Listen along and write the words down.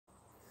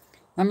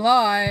I'm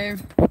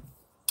live.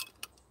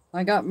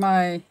 I got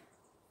my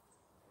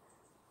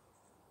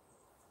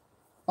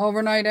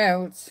overnight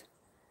oats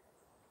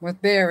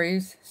with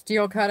berries,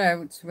 steel cut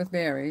oats with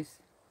berries,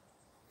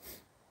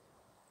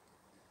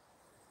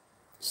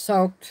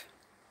 soaked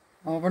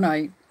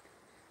overnight,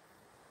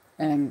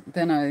 and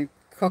then I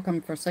cook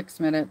them for 6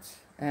 minutes,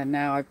 and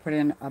now I put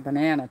in a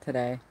banana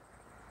today.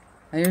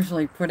 I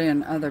usually put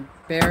in other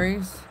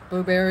berries,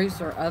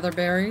 blueberries or other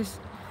berries,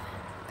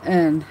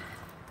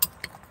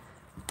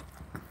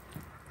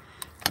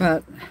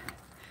 but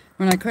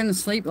when I couldn't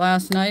sleep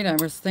last night, I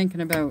was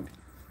thinking about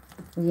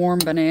warm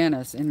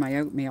bananas in my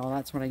oatmeal.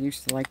 That's what I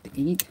used to like to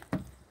eat.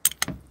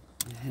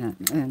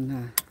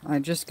 And I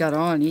just got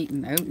on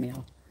eating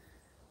oatmeal.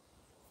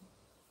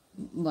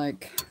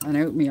 Like an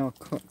oatmeal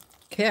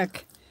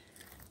kick.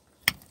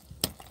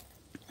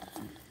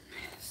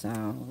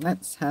 So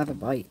let's have a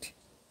bite.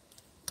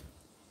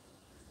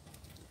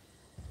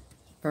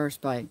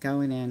 First bite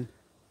going in.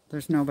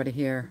 There's nobody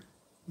here.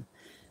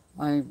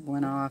 I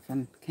went off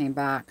and came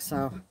back,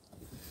 so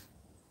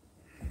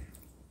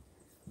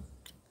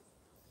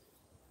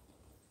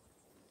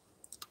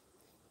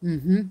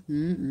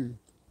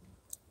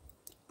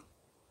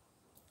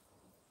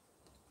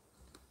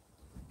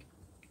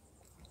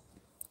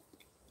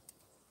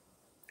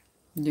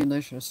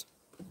delicious.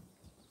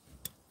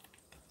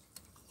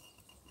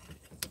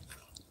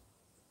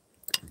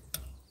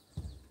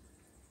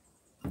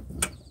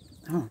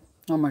 Oh,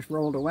 almost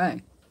rolled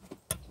away.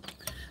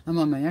 I'm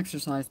on my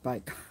exercise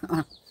bike.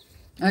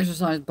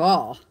 Exercise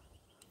ball.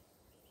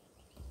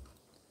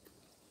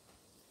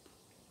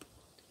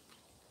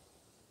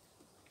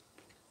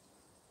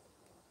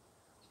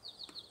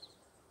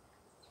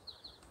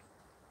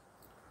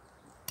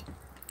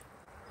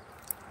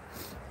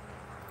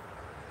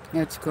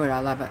 It's good. I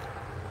love it.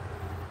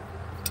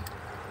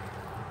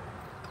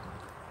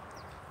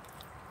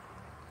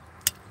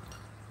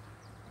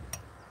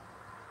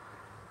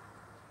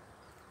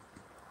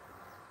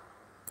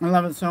 I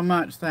love it so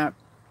much that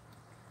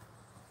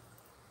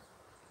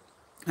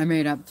I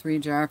made up 3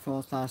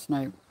 jarfuls last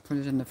night. Put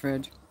it in the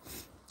fridge.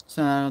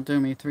 So that'll do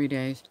me 3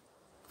 days.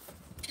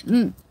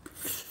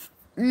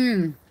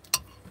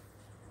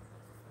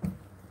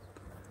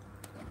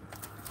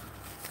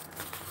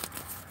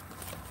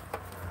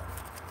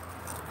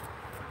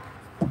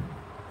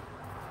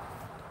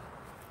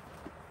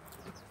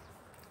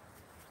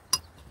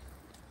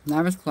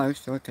 That was close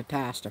to a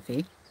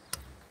catastrophe.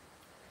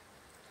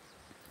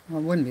 Well,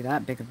 it wouldn't be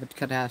that big of a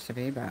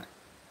catastrophe, but...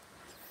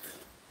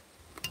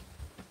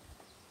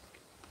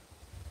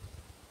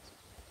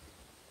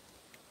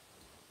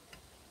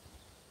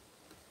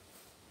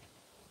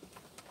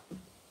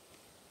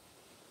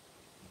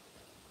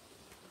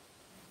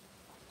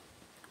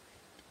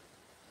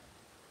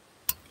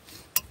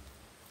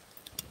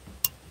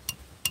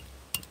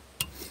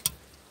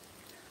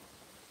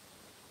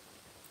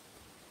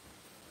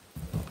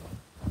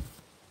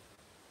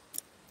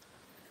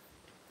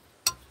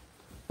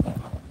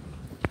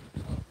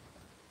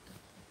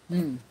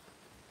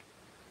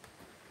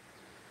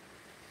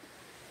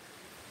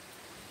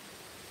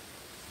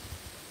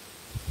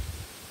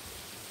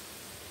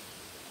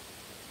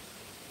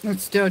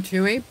 It's still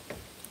chewy.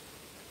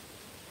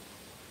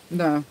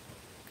 The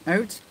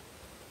oats.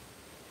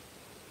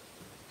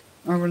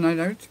 Overnight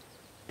oats.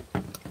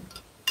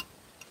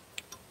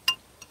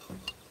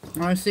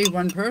 I see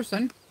one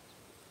person.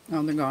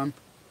 Oh, they're gone.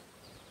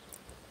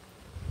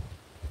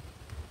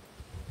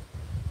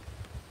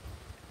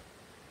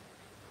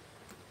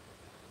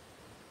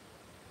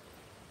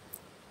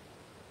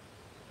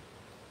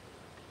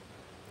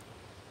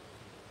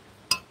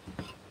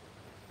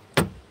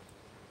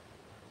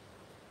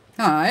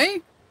 Hi.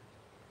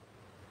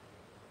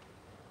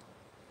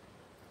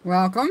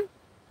 Welcome.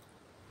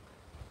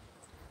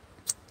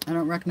 I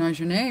don't recognize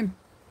your name.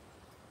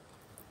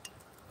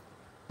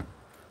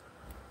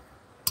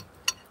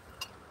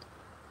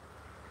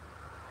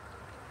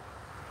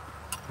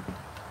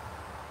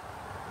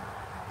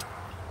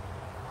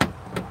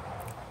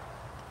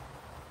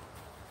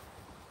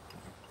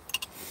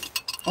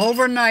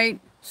 Overnight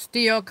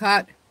steel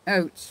cut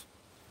oats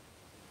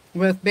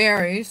with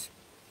berries.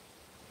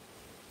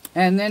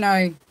 And then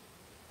I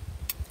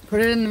put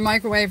it in the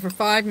microwave for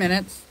 5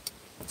 minutes,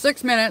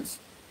 6 minutes,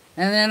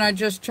 and then I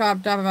just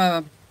chopped up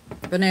a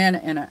banana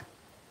in it.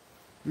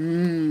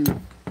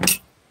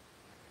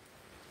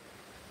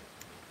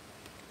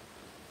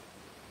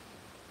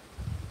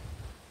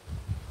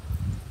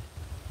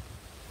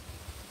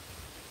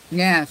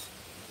 Yes.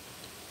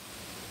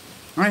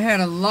 I had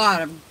a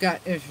lot of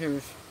gut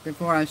issues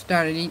before I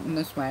started eating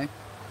this way.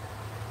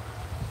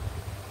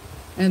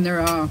 And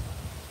they're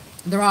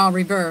all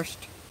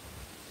reversed.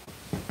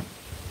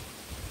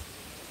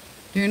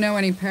 Do you know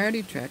any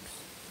party tricks?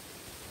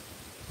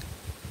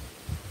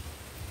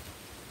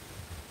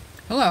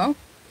 Hello?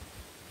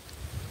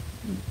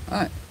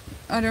 I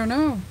don't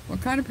know.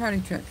 What kind of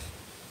party tricks?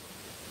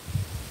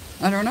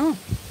 I don't know.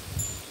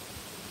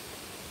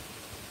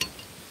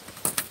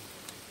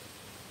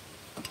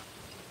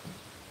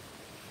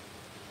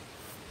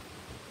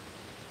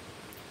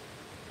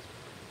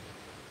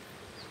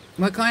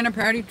 What kind of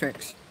party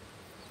tricks?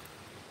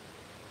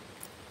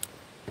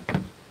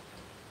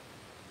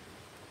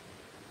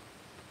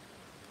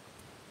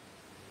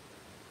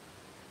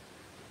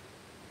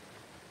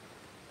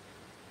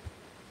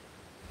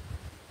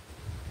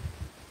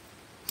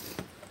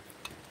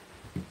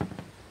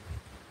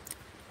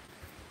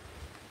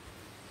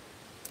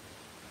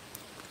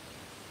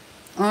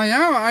 Oh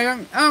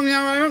no,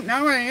 I don't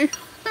know any.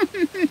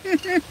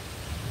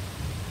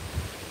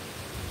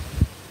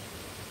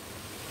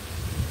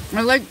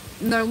 I like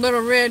the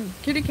little red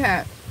kitty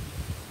cat.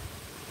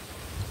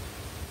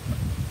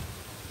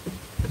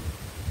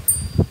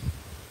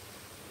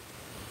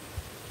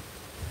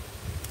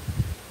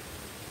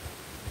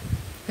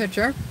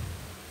 Picture.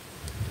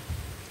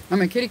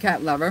 I'm a kitty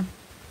cat lover.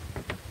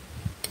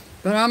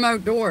 But I'm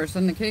outdoors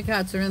and the kitty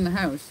cats are in the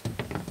house.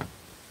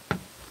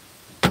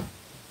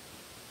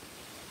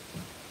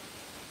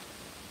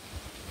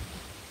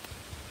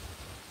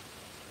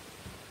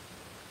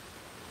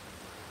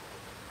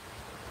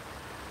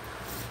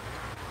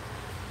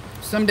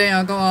 Someday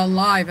I'll go on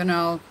live and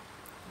I'll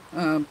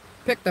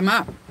pick them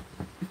up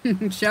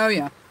and show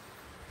you.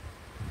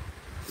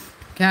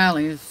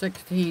 Callie is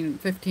 15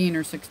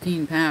 or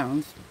 16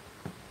 pounds.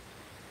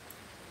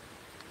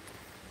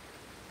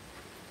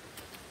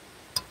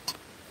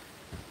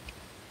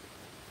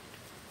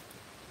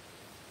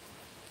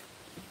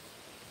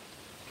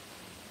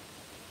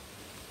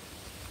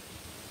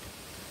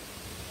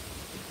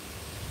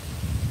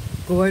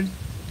 Good.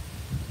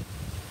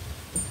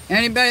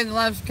 Anybody that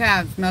loves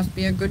cats must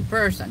be a good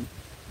person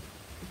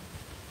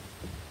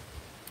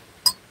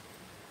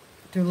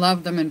to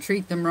love them and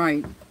treat them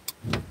right.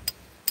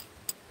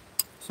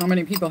 So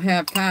many people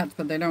have cats,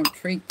 but they don't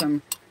treat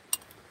them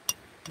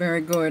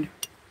very good.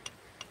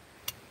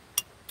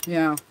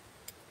 Yeah.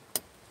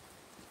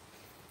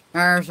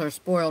 Ours are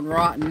spoiled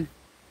rotten.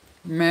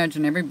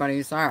 Imagine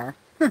everybody's are.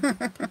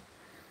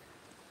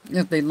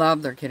 If they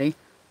love their kitty.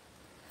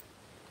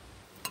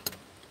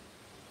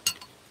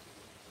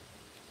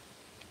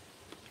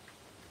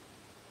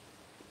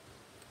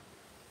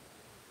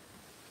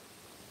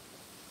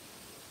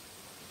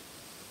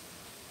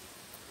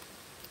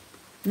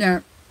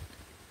 Yeah,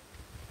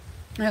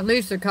 at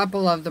least a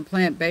couple of the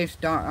plant-based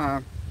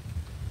doctors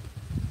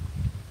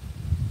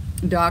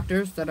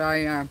that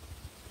I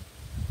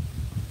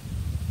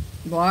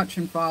watch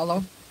and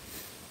follow,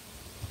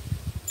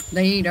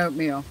 they eat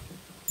oatmeal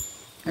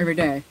every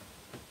day.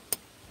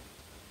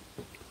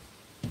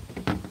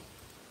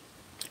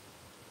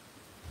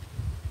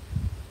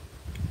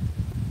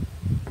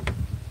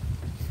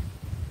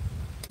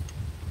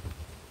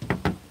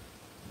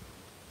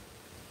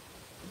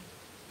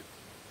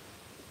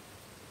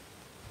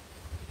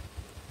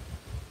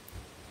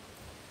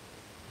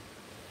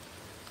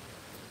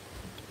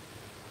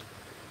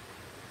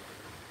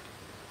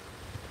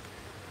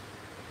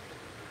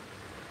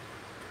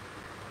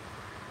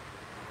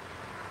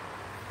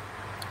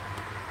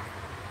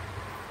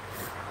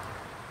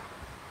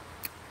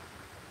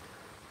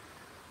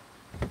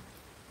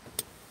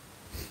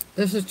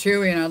 This is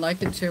chewy and I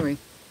like it chewy.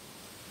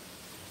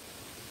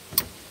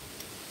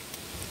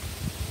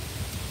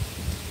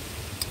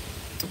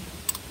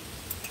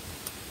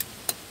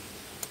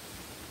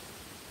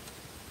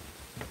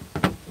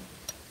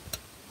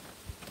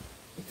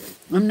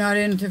 I'm not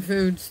into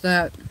foods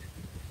that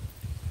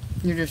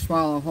you just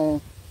swallow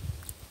whole.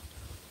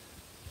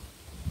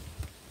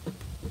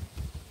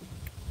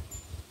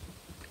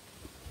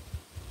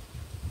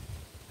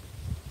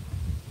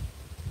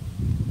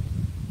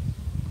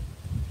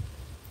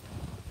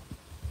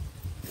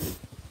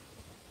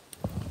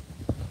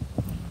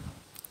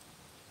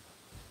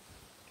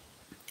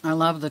 I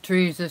love the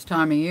trees this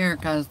time of year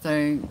because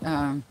they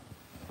are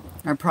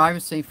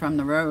privacy from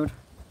the road.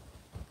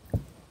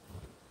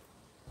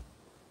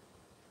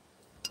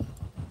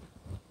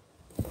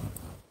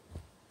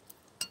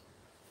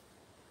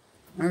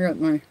 I got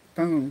my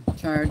phone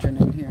charging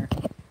in here.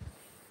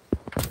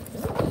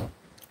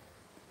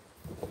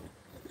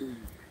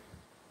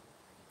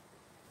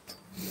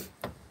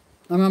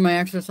 I'm on my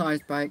exercise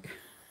bike.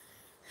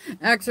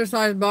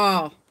 Exercise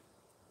ball.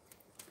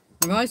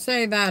 If I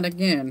say that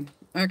again,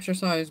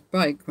 exercise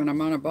bike when I'm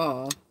on a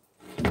ball.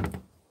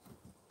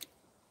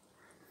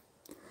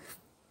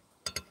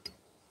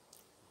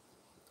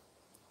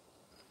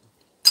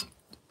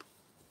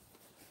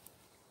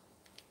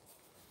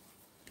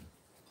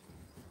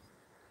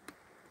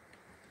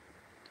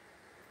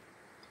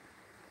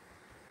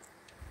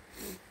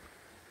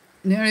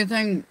 The only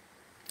thing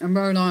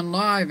about on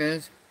live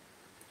is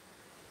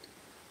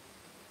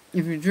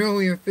if you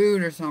drool your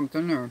food or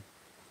something, or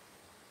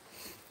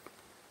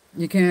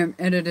you can't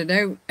edit it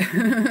out.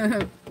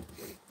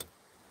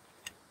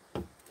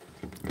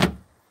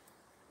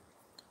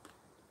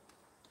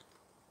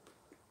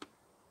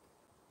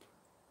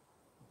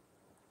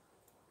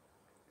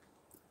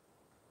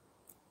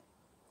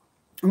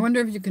 I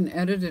wonder if you can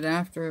edit it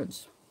after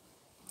it's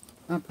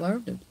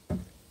uploaded.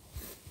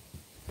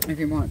 If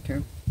you want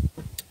to.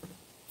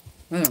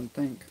 I don't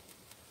think.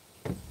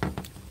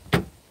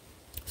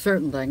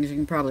 certain things. You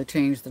can probably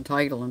change the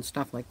title and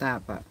stuff like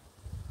that, but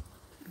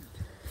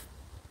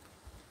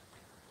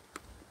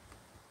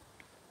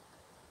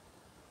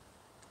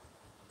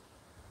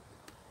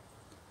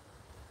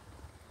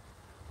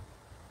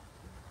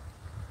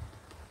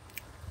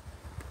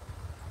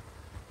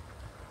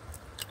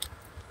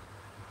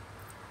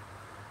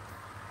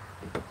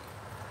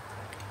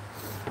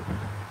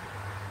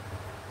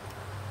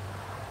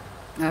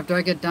after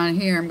I get done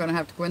here, I'm going to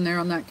have to go in there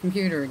on that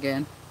computer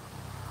again.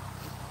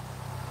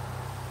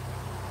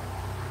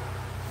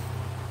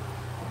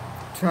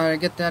 Try to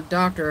get that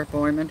doctor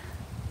appointment.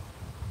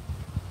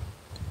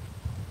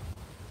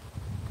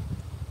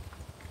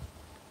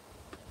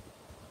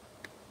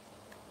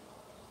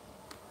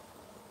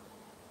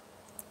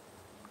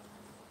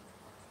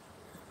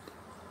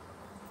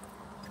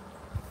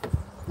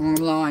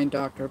 Online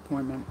doctor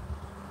appointment.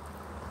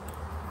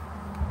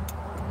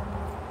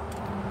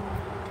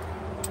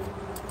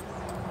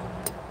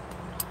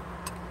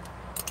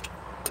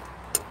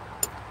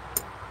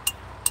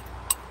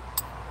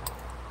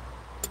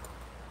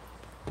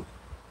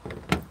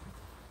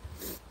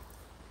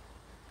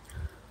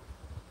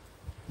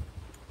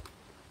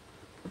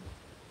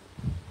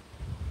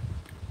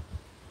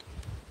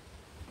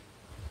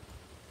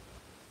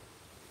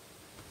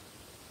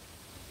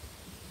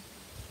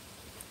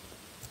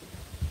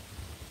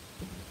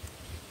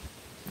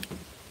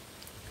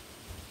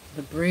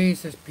 The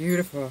breeze is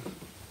beautiful.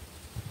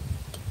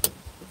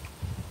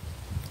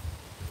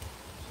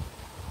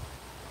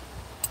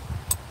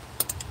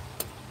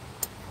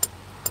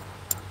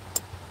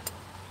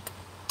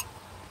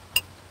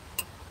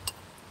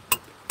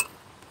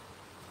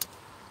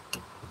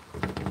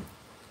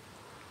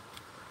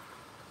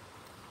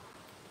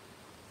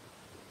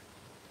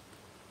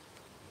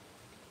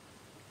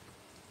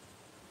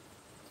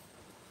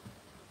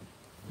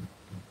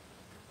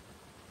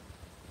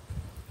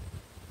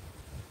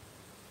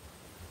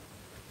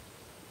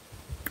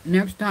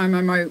 Next time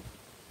I might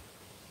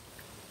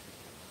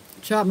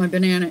chop my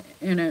banana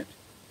in it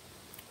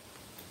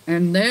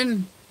and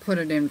then put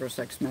it in for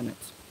 6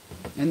 minutes.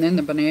 And then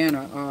the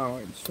banana, oh,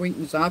 it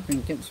sweetens up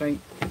and gets like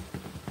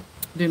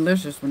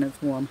delicious when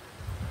it's warm.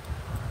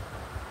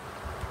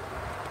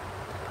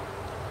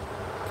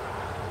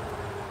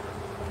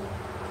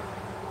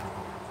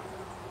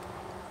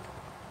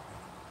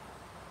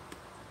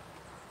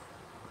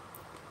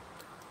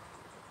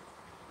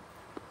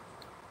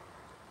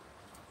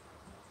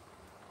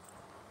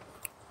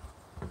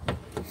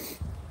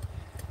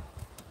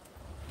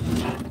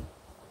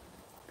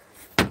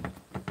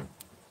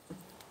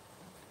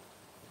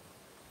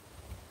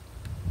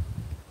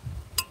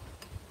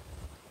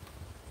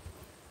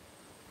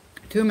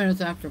 Two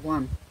minutes after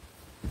 1.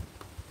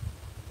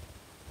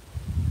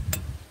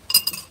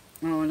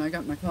 Oh, and I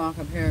got my clock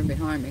up here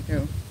behind me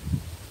too.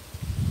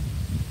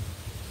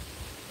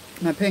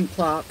 My pink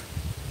clock.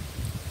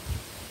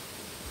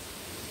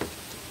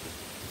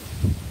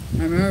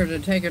 I remember to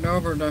take it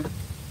over to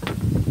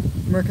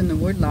work in the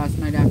wood last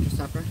night after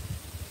supper.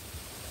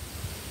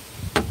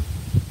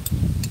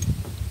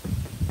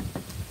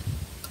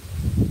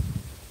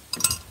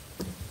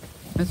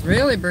 It's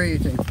really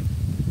breezy.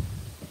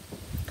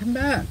 Come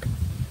back.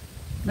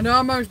 It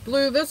almost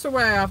blew this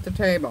away off the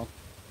table.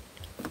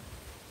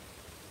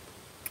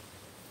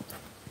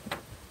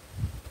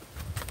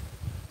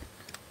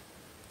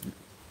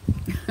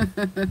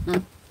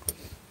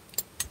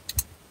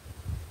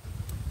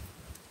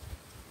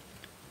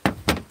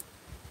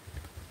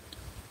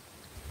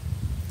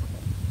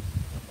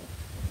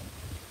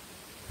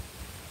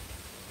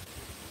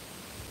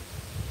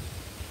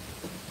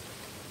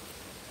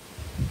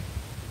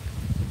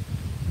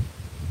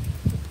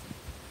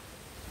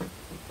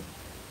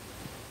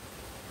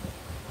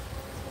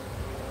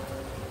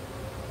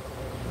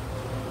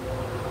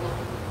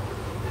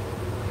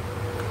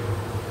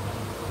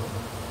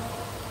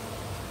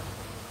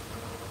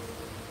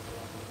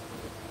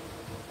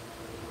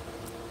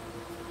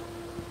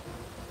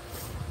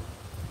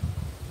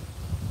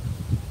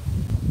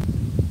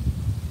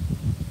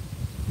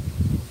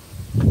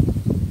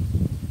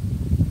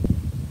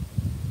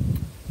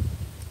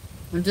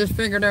 I just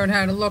figured out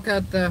how to look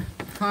at the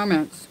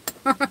comments.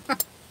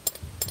 The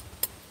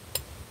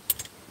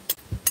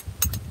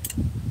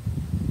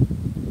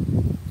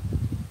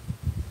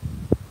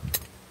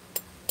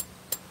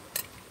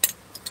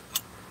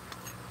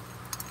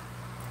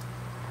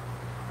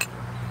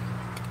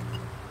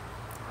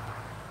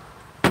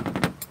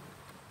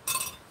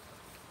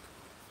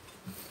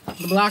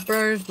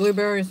blackberries,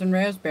 blueberries, and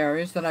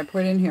raspberries that I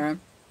put in here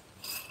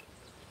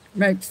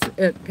makes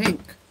it pink.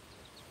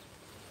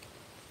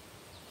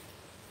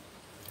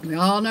 We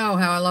all know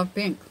how I love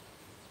pink.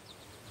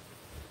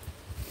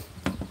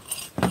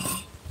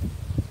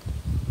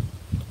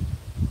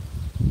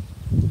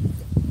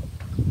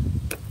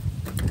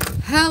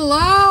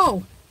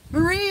 Hello,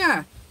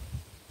 Maria.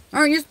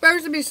 Aren't you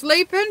supposed to be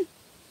sleeping?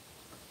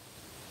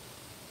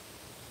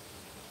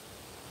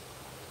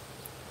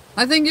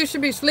 I think you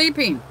should be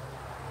sleeping.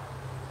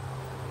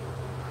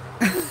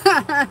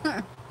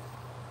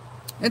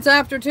 It's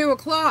after 2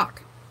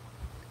 o'clock.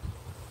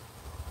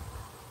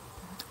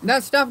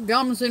 That stuff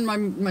gums in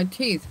my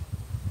teeth.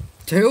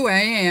 2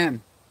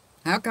 a.m.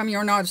 How come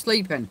you're not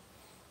sleeping?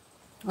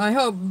 I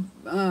hope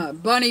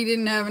Bunny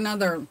didn't have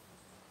another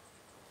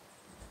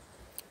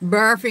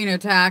barfing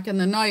attack in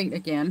the night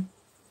again.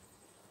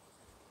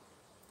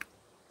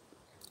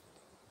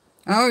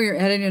 Oh, you're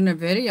editing a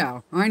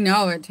video. I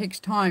know, it takes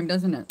time,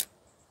 doesn't it?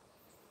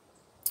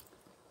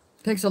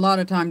 It takes a lot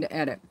of time to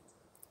edit.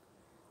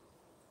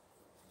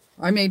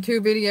 I made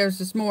 2 videos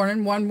this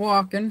morning, one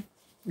walking,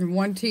 and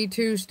one Tea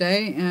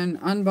Tuesday, and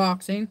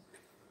unboxing,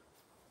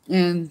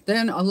 and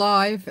then a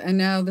live, and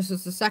now this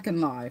is the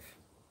second live.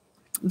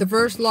 The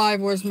first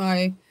live was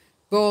my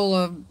bowl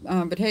of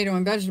potato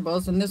and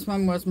vegetables, and this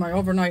one was my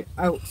overnight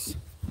oats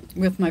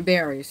with my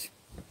berries.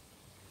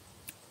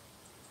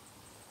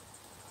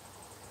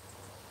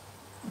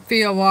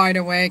 Feel wide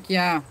awake,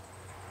 yeah.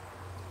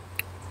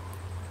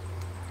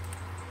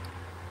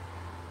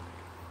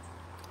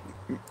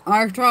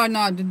 I've tried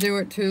not to do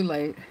it too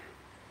late.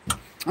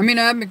 I mean,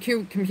 I have my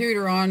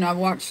computer on, I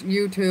watch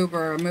YouTube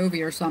or a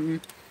movie or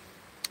something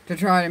to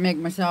try to make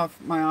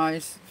my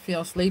eyes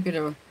feel sleepy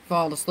to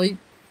fall asleep.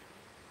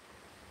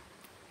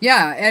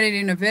 Yeah,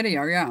 editing a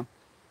video, yeah.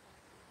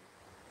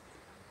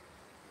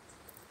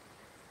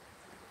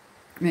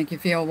 Make you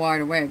feel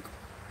wide awake.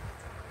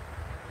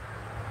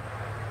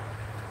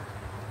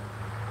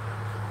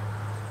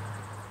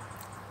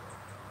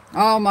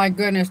 Oh my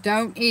goodness,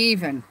 don't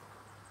even.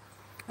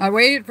 I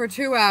waited for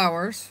 2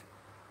 hours.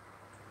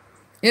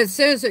 It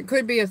says it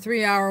could be a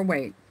 3-hour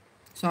wait.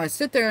 So I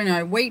sit there and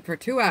I wait for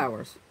 2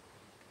 hours.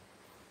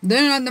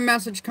 Then the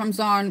message comes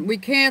on, we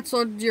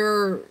canceled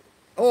your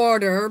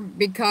order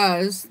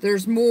because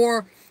there's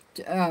more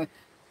than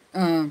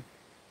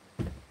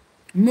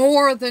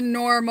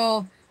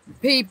normal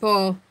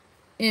people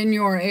in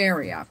your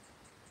area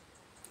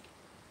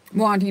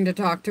wanting to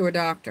talk to a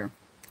doctor.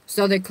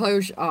 So they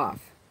close you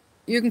off.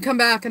 You can come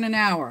back in an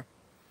hour.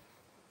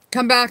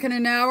 Come back in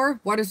an hour?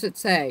 What does it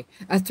say?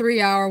 A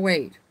 3-hour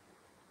wait.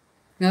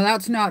 Now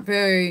that's not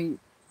very...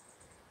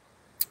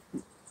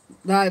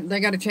 They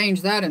got to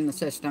change that in the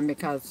system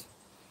because...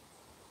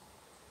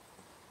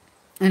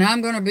 And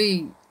I'm going to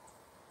be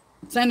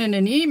sending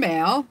an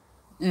email,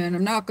 and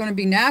I'm not going to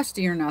be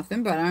nasty or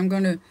nothing, but I'm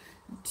going to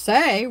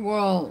say,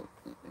 well,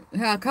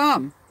 how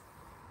come?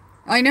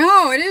 I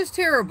know, it is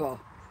terrible.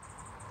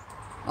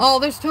 All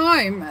this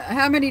time,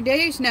 how many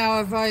days now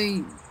have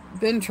I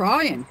been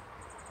trying?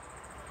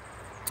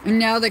 And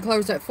now they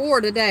close at 4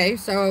 today,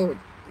 so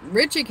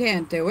Richie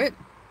can't do it.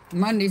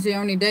 Monday's the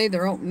only day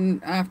they're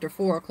open after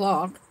 4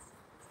 o'clock.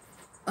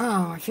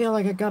 Oh, I feel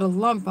like I got a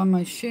lump on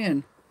my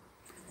shin.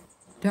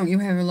 Don't you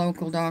have a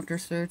local doctor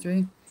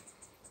surgery?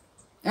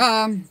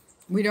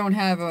 We don't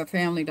have a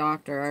family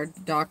doctor. Our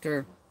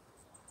doctor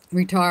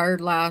retired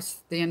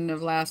the end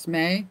of last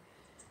May.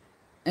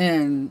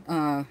 And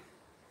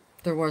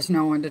there was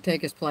no one to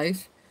take his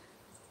place.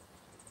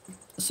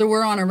 So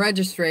we're on a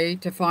registry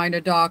to find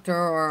a doctor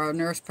or a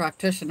nurse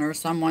practitioner,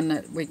 someone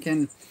that we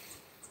can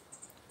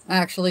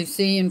actually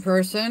see in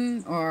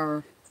person,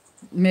 or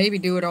maybe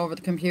do it over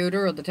the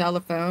computer or the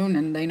telephone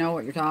and they know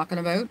what you're talking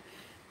about.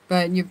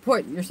 But you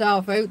put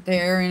yourself out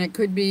there, and it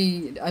could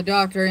be a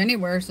doctor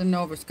anywhere in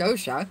Nova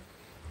Scotia.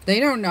 They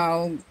don't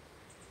know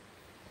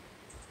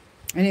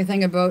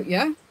anything about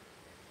you.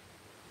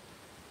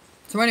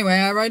 So anyway,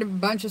 I write a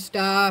bunch of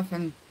stuff,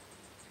 and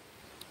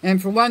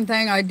for one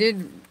thing, I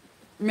did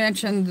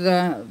mention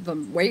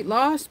the weight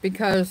loss,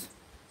 because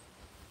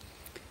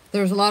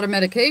there's a lot of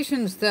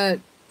medications that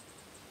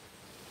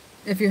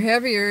if you're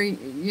heavier,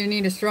 you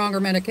need a stronger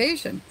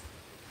medication.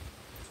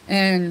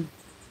 And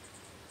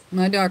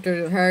my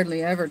doctor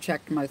hardly ever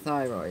checked my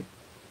thyroid.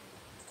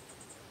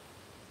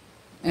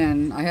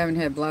 And I haven't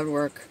had blood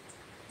work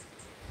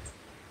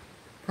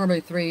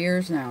probably 3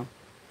 years now.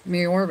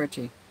 Me or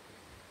Richie.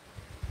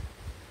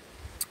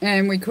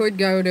 And we could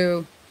go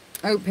to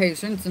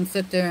outpatients and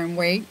sit there and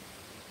wait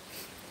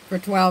for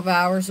 12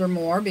 hours or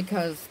more,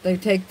 because they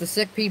take the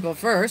sick people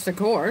first, of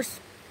course.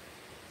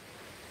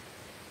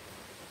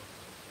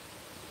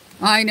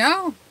 I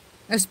know.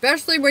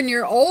 Especially when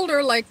you're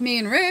older like me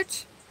and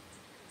Rich.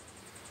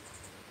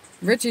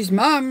 Richie's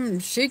mom,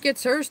 she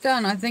gets hers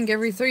done, I think,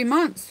 every 3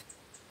 months.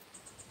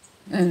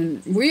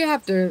 And we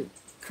have to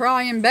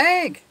cry and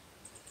beg.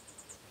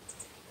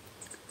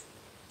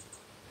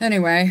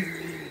 Anyway,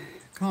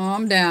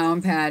 calm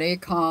down, Patty.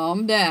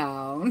 Calm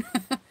down.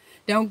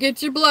 Don't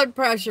get your blood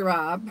pressure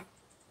up.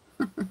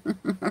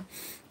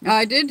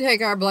 I did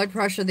take our blood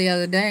pressure the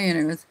other day, and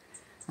it was...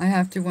 I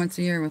have to once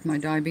a year with my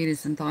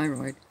diabetes and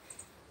thyroid.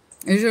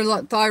 Is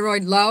your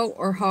thyroid low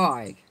or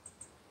high?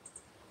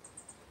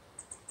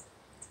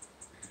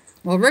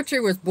 Well,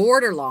 Richard was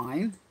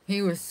borderline.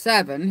 He was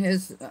 7.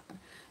 His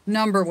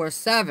number was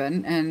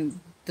 7, and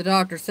the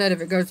doctor said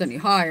if it goes any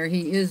higher,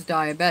 he is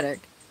diabetic.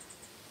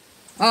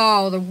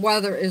 Oh, the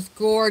weather is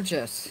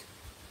gorgeous.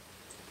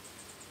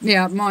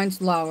 Yeah,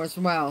 mine's low as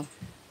well.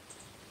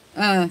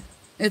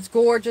 It's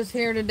gorgeous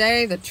here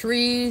today. The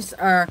trees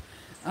are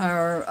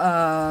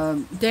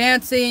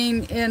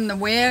dancing in the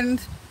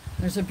wind.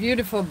 There's a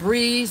beautiful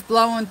breeze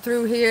blowing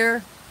through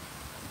here.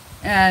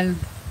 And,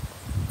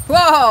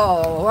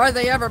 whoa, are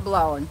they ever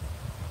blowing?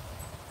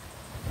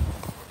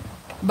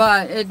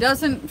 But it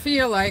doesn't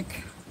feel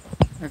like,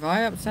 if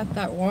I upset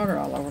that water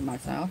all over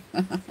myself,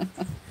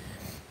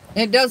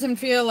 it doesn't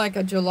feel like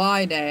a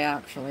July day,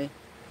 actually.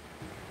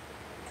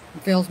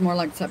 It feels more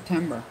like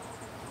September.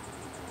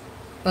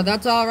 But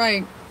that's all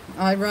right.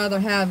 I'd rather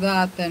have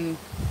that than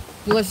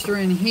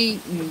blistering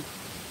heat. And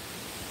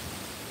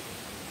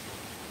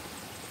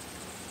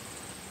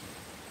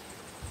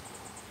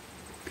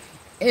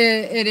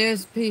it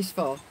is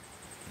peaceful.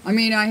 I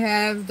mean, I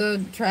have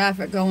the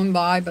traffic going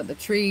by, but the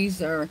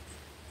trees are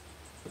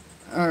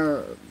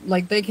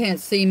like, they can't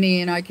see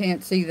me and I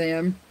can't see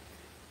them.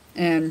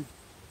 And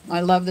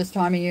I love this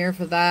time of year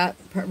for that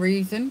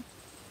reason.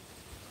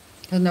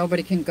 Because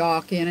nobody can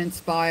gawk in and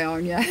spy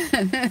on you.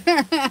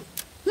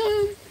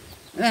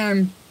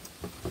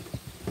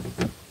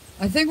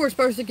 I think we're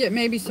supposed to get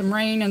maybe some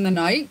rain in the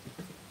night.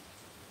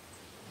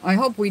 I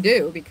hope we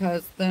do,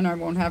 because then I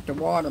won't have to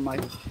water my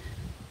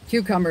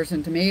cucumbers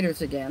and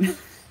tomatoes again.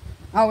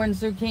 Oh, and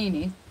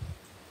zucchini.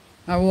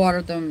 I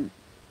watered them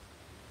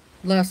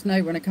last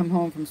night when I come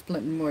home from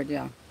splitting wood,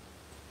 yeah.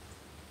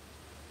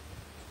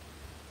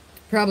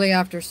 Probably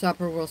after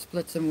supper we'll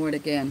split some wood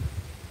again.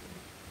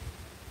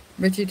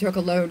 Richie took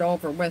a load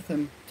over with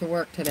him to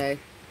work today.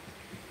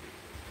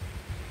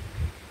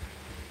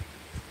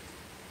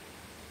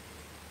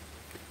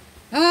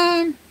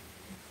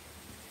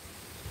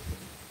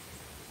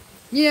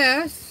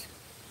 Yes.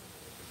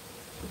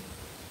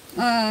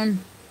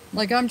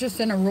 Like, I'm just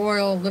in a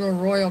little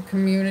royal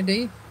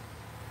community.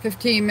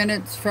 15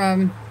 minutes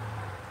from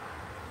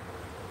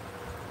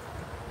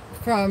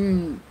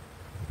 20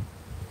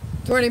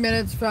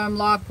 minutes from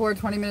Lockport,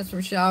 20 minutes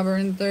from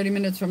Shelburne, 30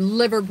 minutes from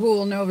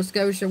Liverpool, Nova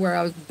Scotia, where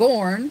I was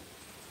born.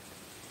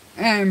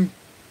 And,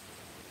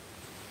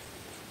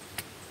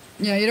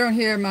 yeah, you don't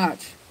hear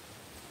much.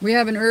 We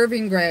have an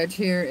Irving garage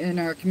here in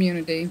our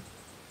community,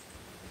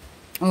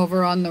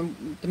 over on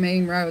the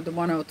main road, the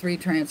 103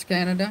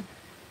 Trans-Canada.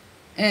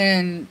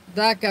 And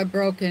that got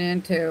broken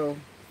into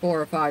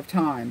 4 or 5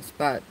 times,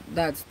 but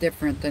that's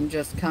different than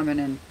just coming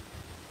and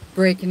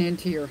breaking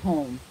into your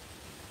home.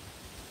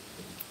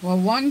 Well,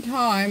 one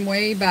time,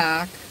 way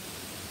back,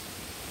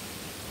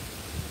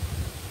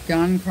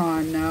 gun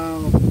crime,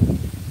 no.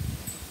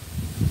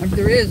 If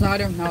there is, I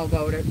don't know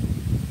about it.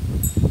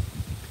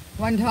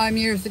 One time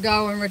years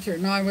ago when Richard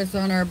and I was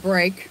on our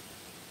break.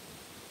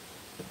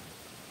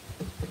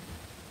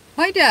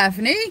 Hi,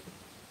 Daphne.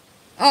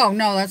 Oh,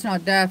 no, that's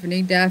not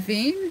Daphne.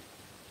 Daphne?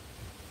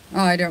 Oh,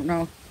 I don't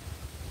know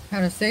how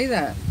to say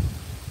that.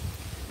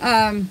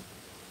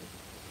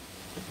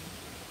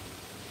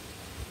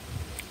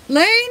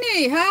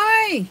 Lainey,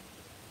 hi!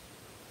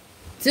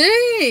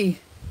 Gee!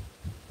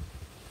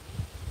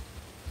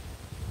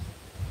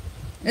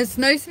 It's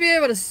nice to be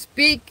able to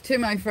speak to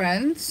my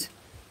friends.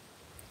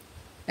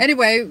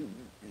 Anyway,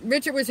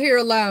 Richard was here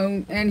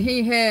alone, and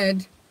he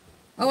had...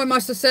 Oh, I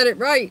must have said it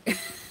right.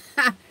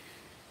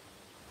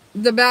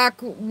 The back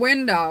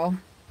window,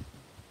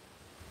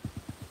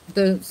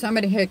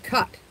 somebody had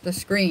cut the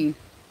screen.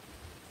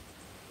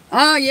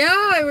 Oh,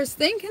 yeah, I was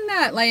thinking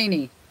that,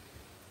 Lainey.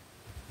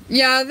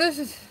 Yeah, this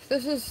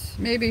is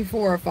maybe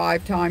 4 or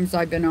 5 times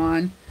I've been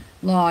on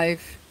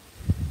live.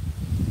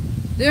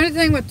 The only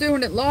thing with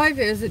doing it live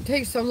is it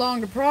takes so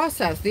long to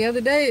process. The other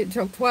day it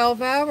took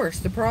 12 hours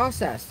to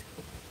process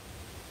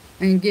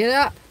and get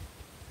up.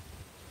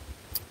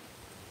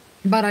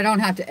 But I don't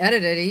have to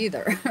edit it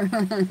either.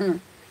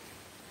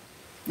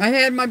 I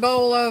had my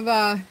bowl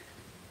of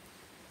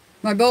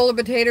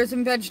potatoes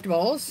and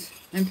vegetables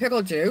and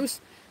pickle juice,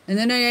 and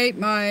then I ate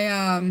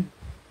my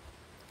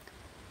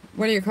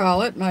what do you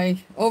call it? My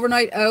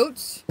overnight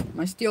oats,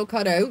 my steel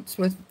cut oats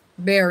with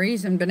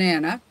berries and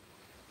banana.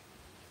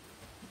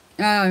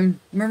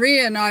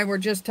 Maria and I were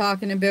just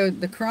talking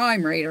about the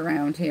crime rate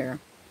around here.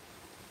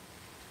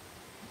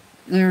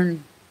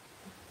 And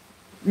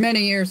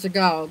many years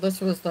ago, this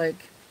was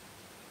like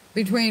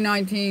between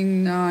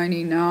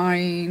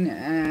 1999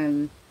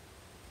 and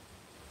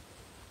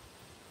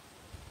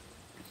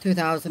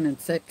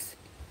 2006.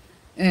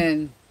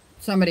 And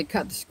somebody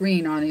cut the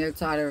screen on the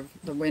outside of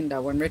the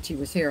window when Richie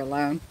was here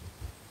alone.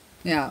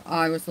 Yeah,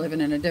 I was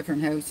living in a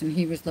different house and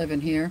he was living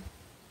here.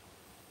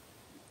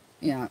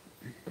 Yeah.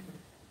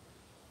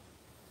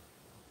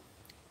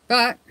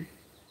 But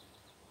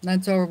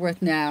that's over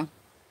with now.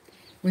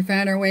 We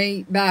found our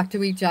way back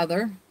to each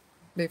other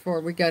before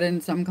we got in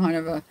some kind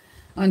of a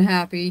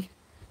unhappy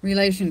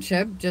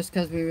relationship just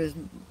because we was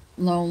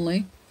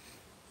lonely.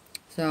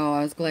 So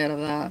I was glad of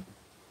that.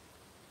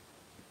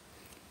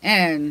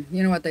 And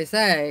you know what they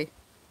say?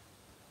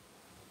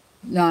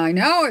 I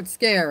know it's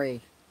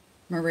scary,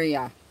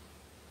 Maria.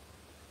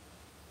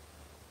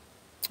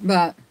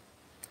 But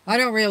I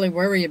don't really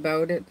worry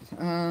about it.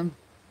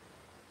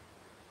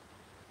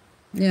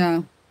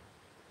 Yeah.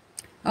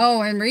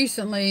 Oh, and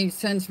recently,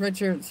 since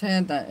Richard's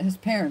had his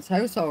parents'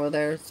 house over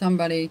there,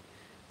 somebody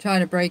tried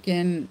to break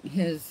in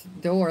his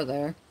door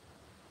there.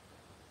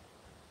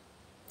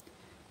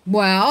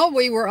 Well,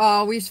 we were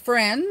always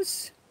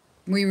friends.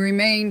 We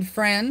remained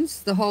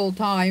friends the whole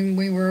time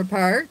we were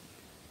apart,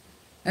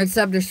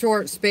 except a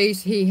short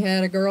space he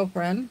had a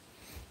girlfriend,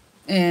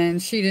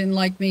 and she didn't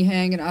like me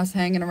us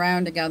hanging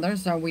around together,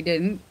 so we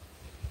didn't,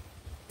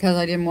 because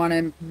I didn't want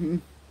to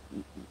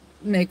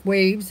make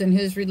waves in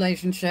his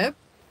relationship.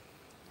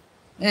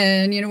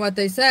 And you know what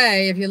they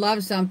say, if you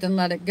love something,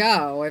 let it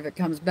go. If it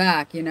comes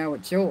back, you know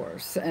it's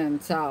yours.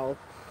 And so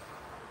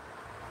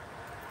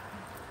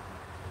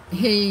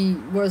he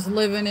was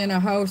living in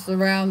a house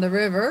around the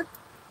river.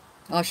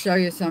 I'll show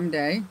you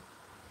someday.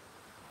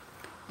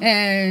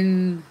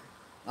 And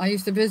I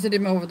used to visit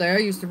him over there.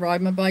 I used to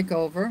ride my bike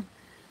over,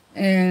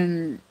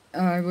 and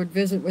I would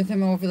visit with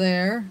him over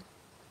there.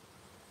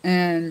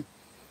 And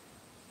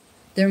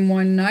then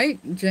one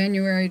night,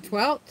 January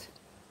 12th,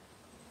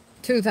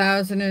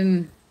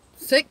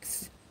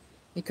 2006,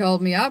 he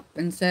called me up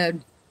and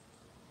said,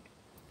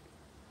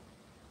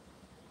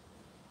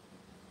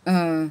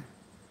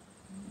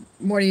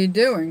 what are you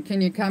doing? Can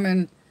you come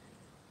and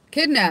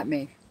kidnap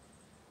me?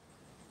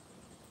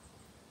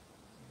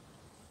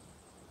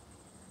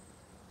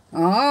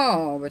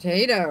 Oh,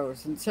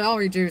 potatoes and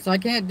celery juice. I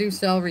can't do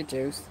celery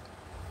juice.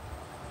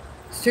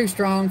 It's too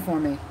strong for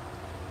me.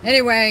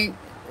 Anyway,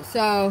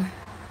 so,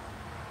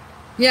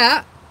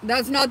 yeah,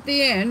 that's not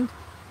the end.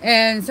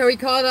 And so he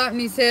called up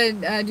and he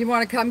said, do you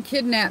want to come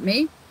kidnap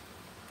me?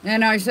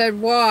 And I said,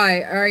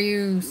 why? Are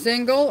you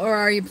single or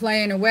are you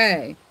playing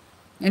away?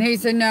 And he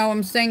said, no,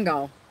 I'm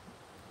single.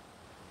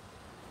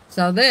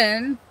 So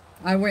then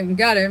I went and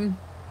got him,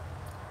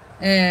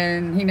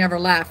 and he never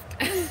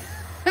left.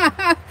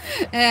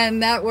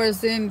 And that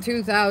was in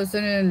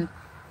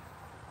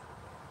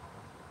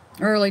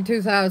early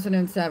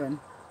 2007.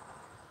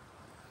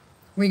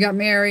 We got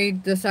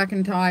married the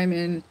second time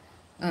in,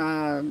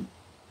 I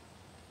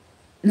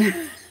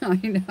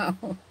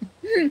know.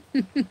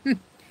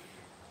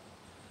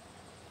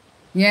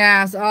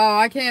 Yes, oh,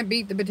 I can't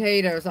beat the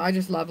potatoes. I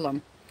just love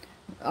them.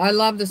 I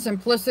love the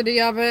simplicity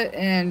of it,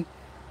 and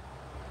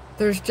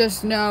there's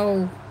just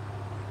no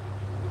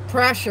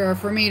pressure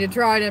for me to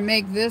try to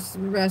make this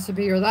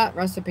recipe or that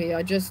recipe.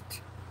 I just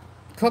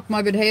cook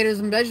my potatoes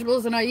and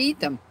vegetables and I eat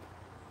them.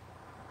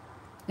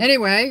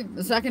 Anyway,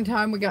 the second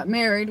time we got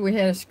married, we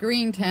had a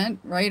screen tent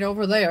right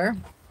over there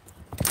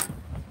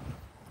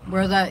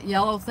where that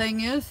yellow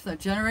thing is, that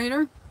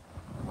generator.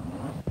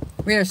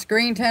 We had a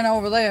screen tent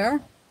over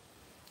there.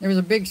 There was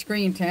a big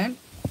screen tent.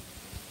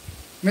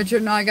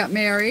 Richard and I got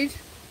married.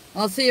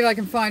 I'll see if I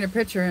can find a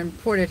picture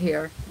and put it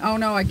here. Oh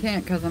no, I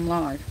can't because I'm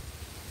live.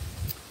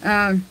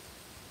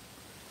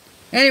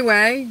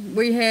 Anyway,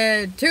 we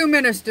had 2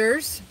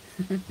 ministers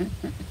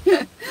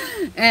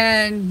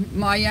and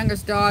my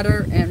youngest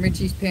daughter and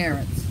Richie's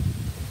parents.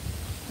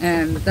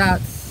 And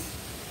that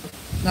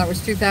was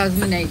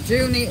 2008,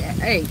 June the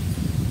 8th,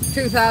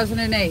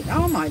 2008.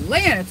 Oh my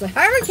land, it's a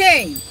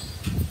hurricane.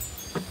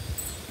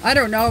 I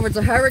don't know if it's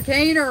a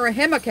hurricane or a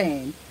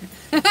hemicane.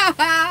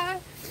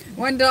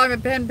 One time a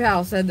pen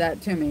pal said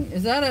that to me.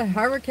 Is that a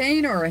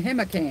hurricane or a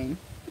hemicane?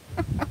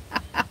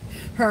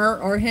 Her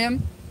or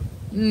him?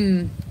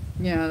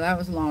 Yeah, that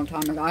was a long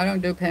time ago. I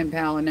don't do pen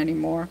paling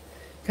anymore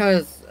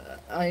because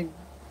I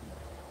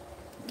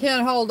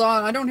can't hold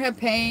on. I don't have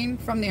pain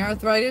from the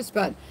arthritis,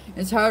 but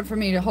it's hard for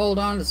me to hold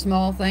on to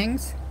small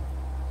things.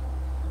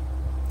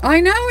 I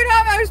know it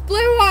almost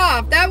blew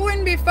off. That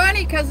wouldn't be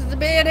funny because it's a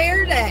bad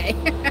hair day.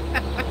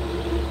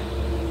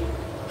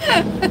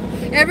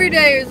 Every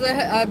day is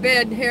a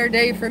bad hair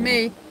day for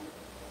me.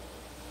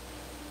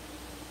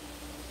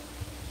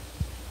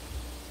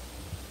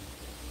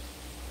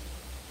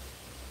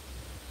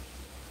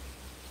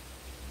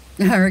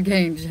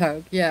 Hurricane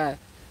joke, yeah.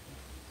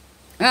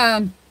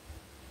 I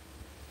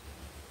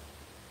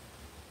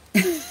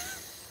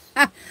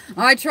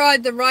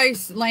tried the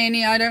rice,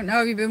 Lainey. I don't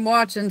know if you've been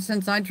watching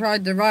since I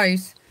tried the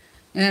rice.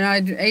 And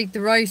I ate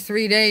the rice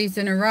 3 days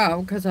in a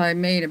row because I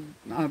made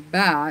a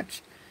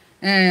batch.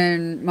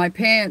 And my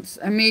pants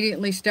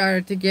immediately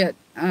started to get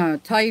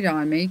tight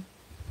on me.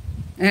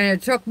 And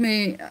it took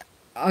me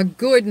a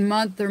good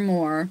month or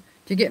more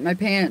to get my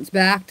pants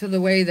back to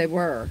the way they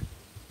were.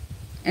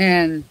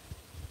 And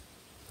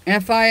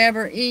if I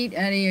ever eat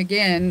any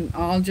again,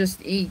 I'll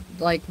just eat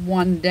like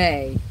one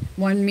day,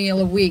 one meal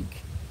a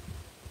week,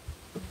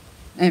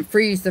 and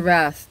freeze the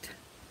rest.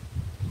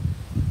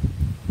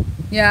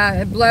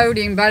 Yeah,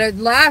 bloating, but it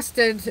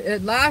lasted.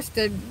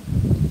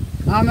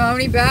 I'm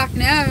only back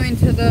now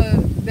into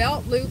the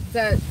belt loop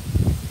that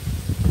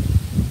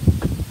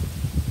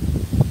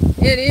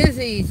it is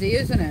easy,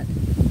 isn't it?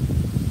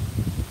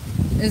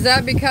 Is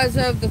that because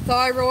of the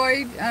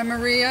thyroid,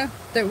 Maria,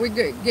 that we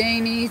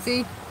gain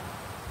easy?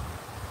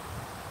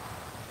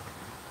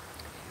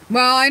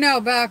 Well, I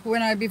know back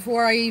when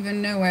before I even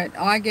knew it,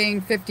 I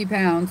gained 50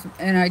 pounds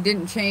and I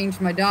didn't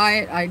change my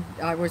diet.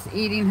 I was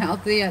eating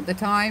healthy at the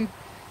time,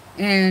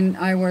 and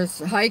I was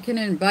hiking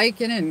and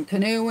biking and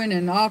canoeing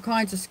and all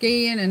kinds of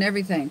skiing and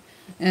everything.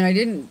 And I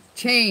didn't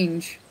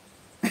change.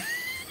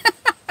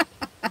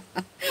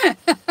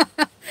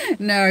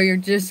 No, you're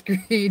just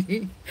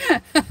greedy.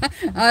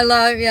 I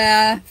love,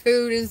 yeah,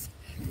 food is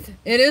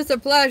It is a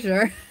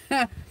pleasure.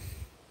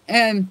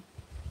 And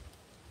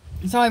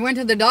so I went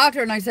to the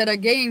doctor and I said I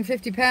gained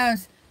 50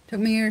 pounds. Took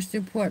me years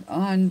to put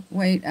on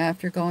weight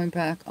after going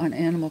back on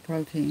animal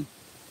protein.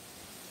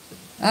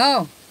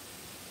 Oh,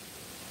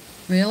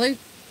 really?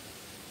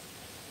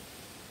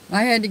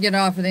 I had to get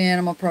off of the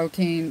animal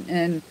protein,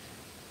 and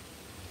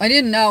I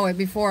didn't know it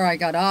before I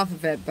got off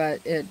of it,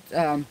 but it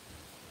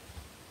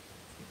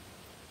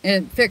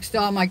fixed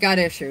all my gut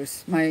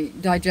issues, my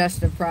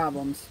digestive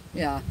problems.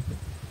 Yeah.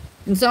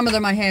 And some of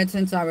them I had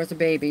since I was a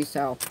baby,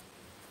 so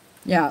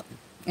yeah,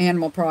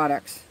 animal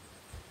products.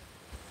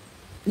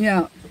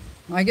 Yeah,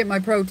 I get my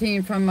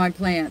protein from my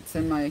plants,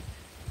 and my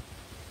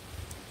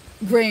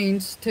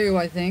grains too,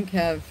 I think,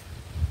 have...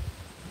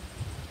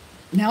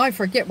 Now I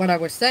forget what I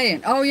was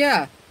saying. Oh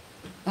yeah,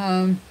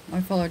 I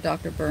follow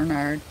Dr.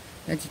 Bernard,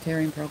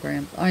 vegetarian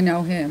programs. I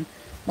know him.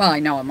 Well, I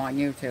know him on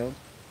YouTube.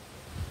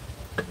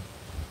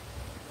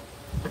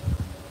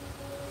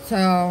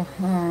 So,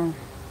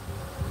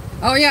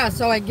 oh yeah,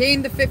 so I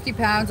gained the 50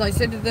 pounds. I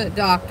said to the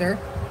doctor,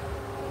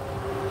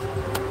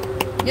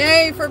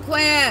 yay for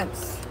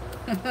plants.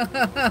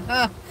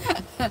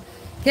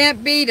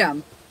 Can't beat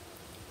them.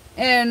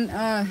 And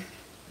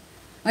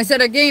I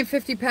said I gained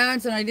 50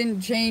 pounds and I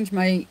didn't change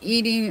my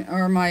eating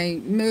or my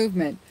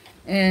movement.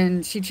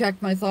 And she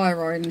checked my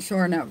thyroid, and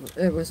sure enough,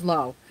 it was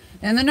low.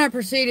 And then I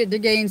proceeded to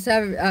gain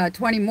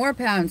 20 more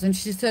pounds, and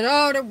she said,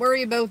 oh, don't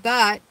worry about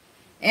that.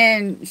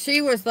 And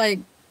she was like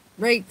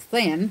right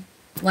thin,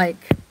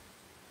 like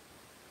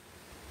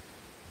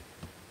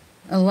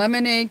a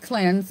lemonade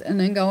cleanse, and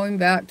then going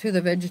back to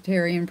the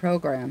vegetarian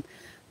program.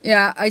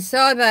 Yeah, I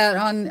saw that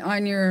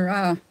on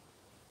your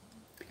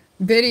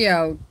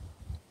video.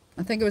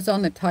 I think it was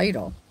on the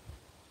title.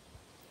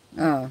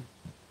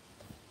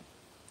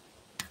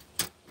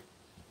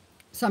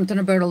 Something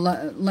about a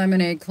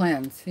lemonade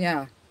cleanse.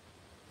 Yeah.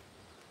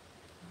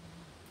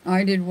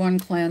 I did one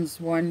cleanse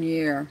 1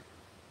 year.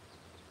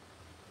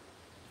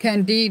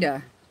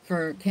 Candida,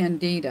 for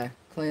Candida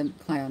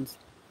cleanse.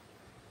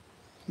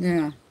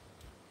 Yeah.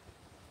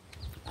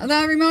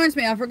 That reminds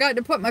me, I forgot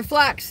to put my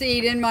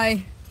flaxseed in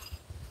my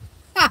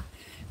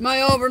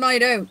my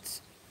overnight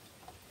oats.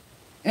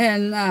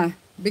 And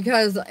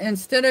because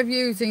instead of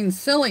using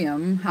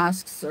psyllium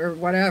husks or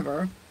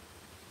whatever,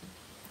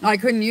 I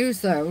couldn't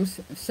use those.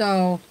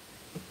 So,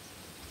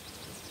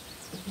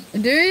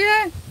 do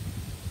you?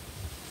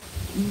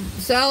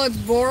 Salad's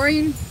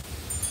boring?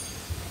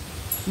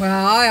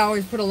 Well, I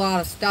always put a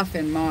lot of stuff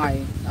in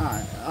mine.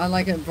 I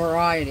like a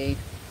variety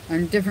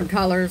and different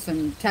colors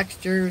and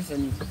textures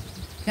and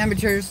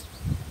temperatures.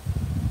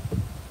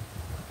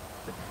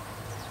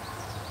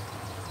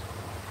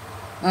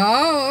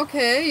 Oh,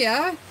 okay,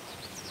 yeah.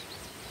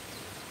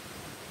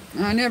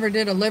 I never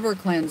did a liver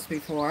cleanse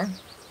before.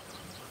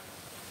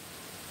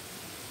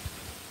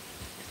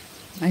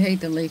 I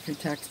hate the leafy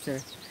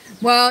texture.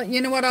 Well,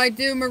 you know what I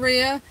do,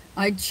 Maria?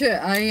 I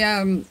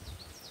chop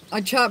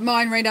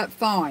mine right up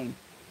fine.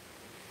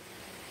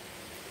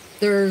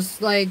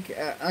 There's like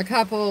a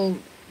couple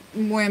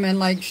women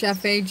like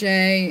Chef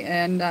AJ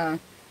and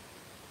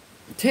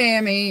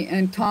Tammy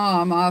and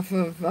Tom off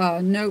of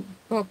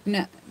Notebook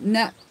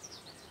Nutmeg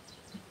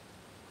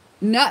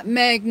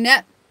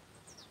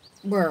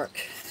Network.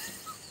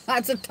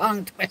 That's a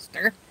tongue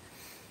twister.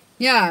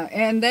 Yeah,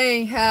 and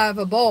they have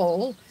a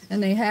bowl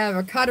and they have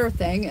a cutter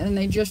thing and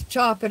they just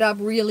chop it up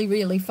really,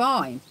 really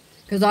fine.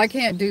 Because I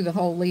can't do the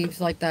whole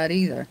leaves like that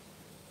either.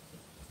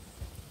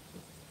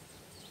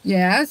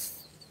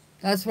 Yes,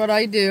 that's what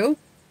I do.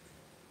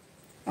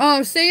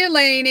 Oh, see you,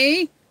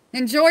 Lainey.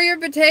 Enjoy your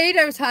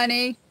potatoes,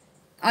 honey.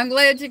 I'm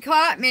glad you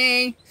caught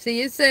me.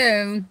 See you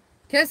soon.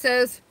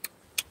 Kisses.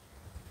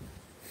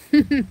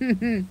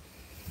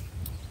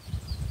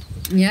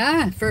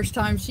 Yeah, first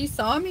time she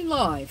saw me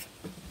live.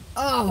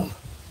 Oh,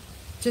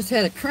 just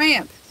had a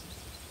cramp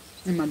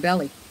in my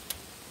belly.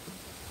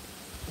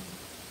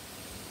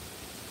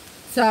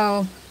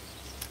 So,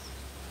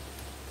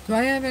 do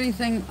I have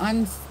anything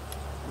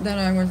that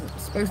I was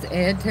supposed to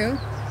add to?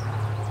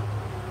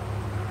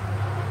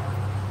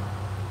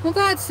 Well,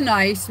 that's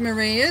nice,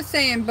 Maria,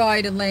 saying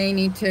bye to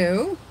Lainey,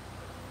 too.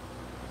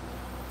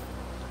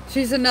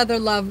 She's another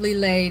lovely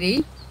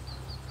lady.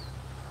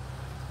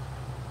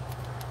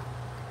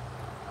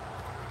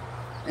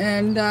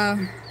 And,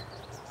 oh,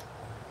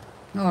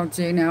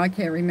 gee, now I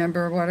can't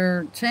remember what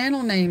her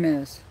channel name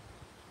is.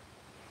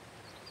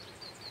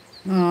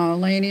 Oh,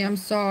 Lainey, I'm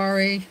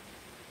sorry.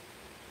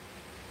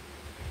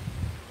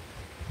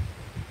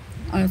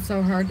 Oh, it's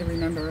so hard to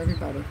remember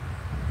everybody.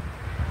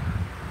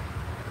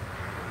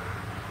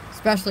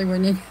 Especially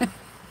when you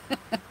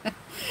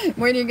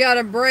when you got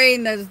a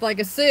brain that's like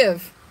a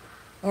sieve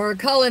or a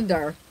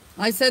colander.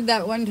 I said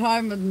that one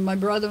time with my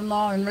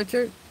brother-in-law and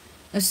Richard.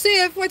 A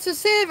sieve? What's a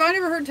sieve? I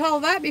never heard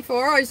tell that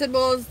before. I said,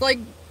 well, it's like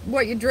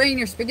what you drain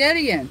your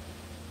spaghetti in.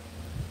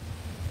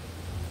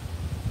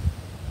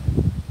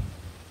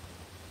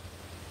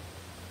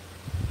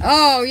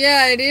 Oh,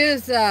 yeah, it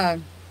is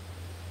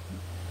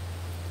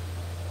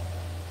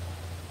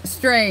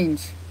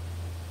strange.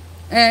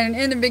 And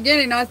in the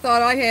beginning, I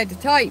thought I had to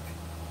type.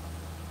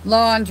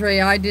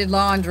 laundry. I did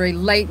laundry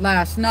late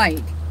last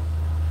night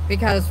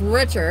because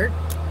Richard,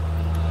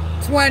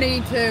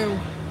 20 to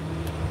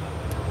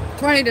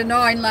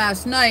 9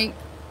 last night,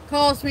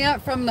 calls me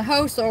up from the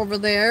house over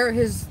there.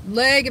 His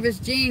leg of his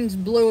jeans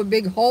blew a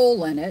big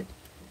hole in it.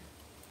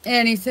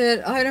 And he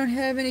said, I don't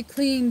have any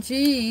clean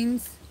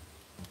jeans.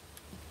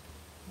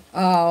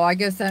 Oh, I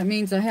guess that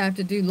means I have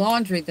to do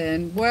laundry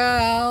then.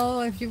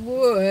 Well, if you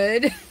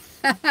would.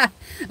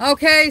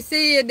 Okay,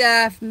 see you,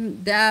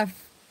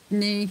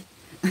 Daphne.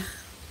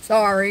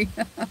 Sorry.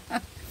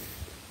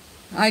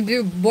 I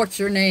do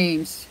butcher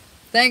names.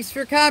 Thanks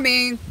for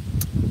coming.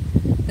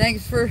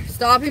 Thanks for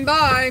stopping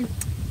by.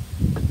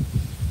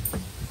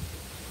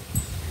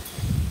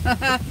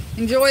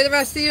 Enjoy the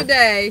rest of your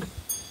day.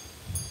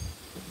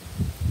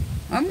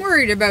 I'm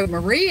worried about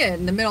Maria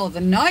in the middle of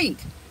the night.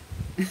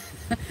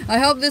 I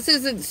hope this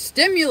isn't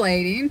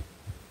stimulating.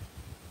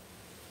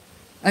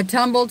 A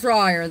tumble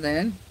dryer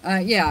then.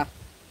 Yeah.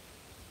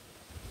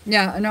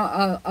 Yeah,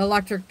 no,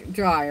 electric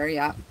dryer,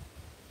 yeah.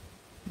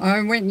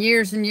 I went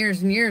years and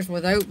years and years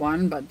without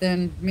one, but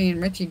then me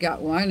and Richie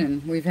got one,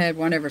 and we've had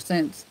one ever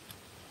since.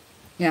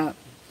 Yeah,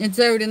 it's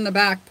out in the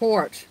back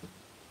porch.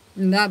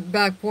 And that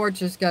back porch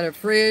has got a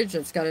fridge,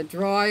 it's got a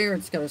dryer,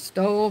 it's got a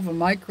stove, a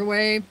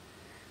microwave.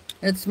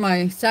 It's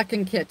my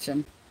second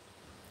kitchen.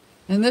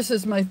 And this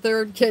is my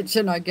third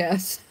kitchen, I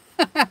guess.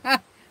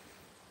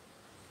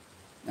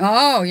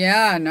 Oh,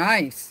 yeah,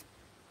 nice.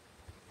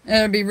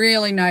 It'd be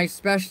really nice,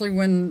 especially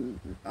when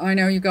I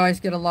know you guys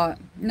get a lot.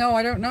 No,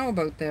 I don't know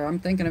about there. I'm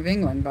thinking of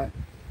England, but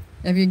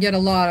if you get a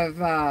lot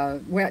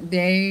of wet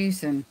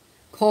days and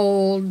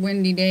cold,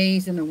 windy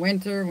days in the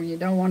winter when you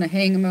don't want to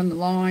hang them on the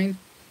line.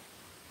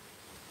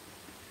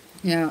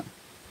 Yeah.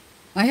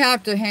 I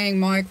have to hang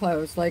my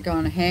clothes like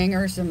on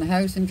hangers in the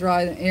house and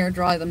air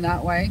dry them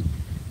that way,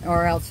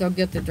 or else they'll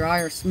get the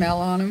dryer smell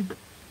on them.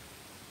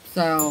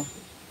 So,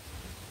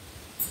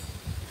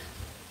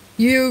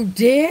 you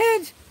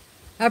did?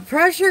 A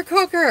pressure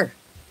cooker?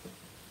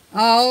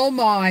 Oh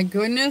my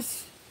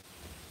goodness.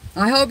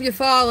 I hope you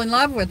fall in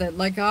love with it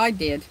like I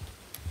did.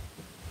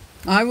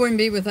 I wouldn't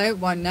be without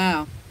one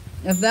now.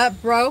 If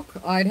that broke,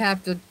 I'd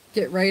have to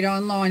get right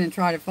online and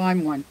try to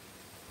find one.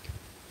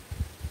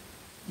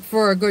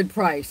 For a good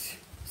price.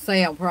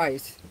 Sale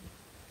price.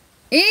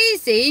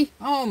 Easy?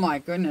 Oh my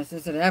goodness,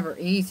 is it ever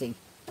easy?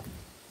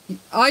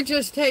 I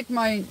just take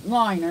my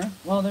liner.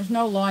 Well, there's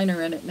no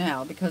liner in it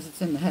now because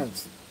it's in the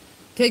house.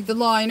 Take the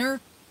liner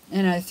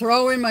and I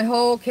throw in my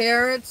whole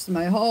carrots,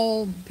 my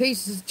whole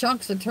pieces,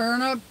 chunks of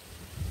turnip.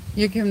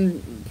 You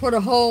can put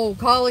a whole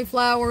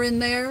cauliflower in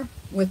there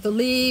with the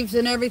leaves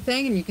and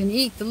everything, and you can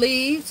eat the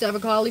leaves of a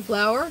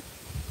cauliflower.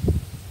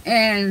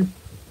 And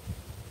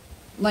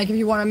like if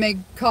you want to make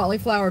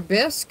cauliflower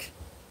bisque.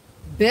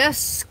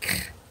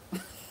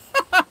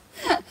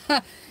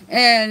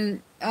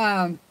 And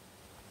yeah,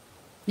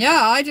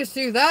 I just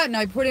do that, and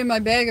I put in my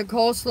bag of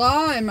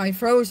coleslaw and my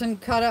frozen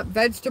cut up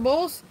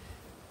vegetables,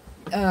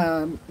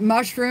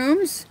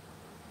 mushrooms,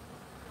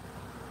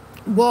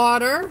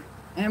 water,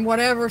 and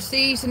whatever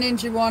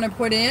seasonings you want to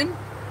put in,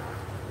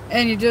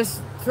 and you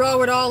just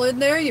throw it all in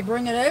there. You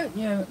bring it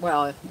out,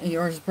 well,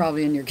 yours is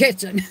probably in your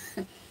kitchen.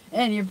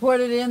 And you put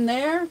it in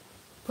there,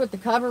 put the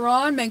cover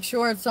on, make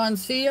sure it's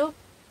unsealed,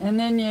 and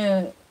then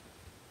you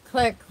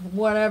click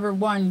whatever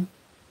one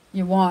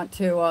you want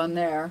to on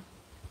there.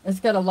 It's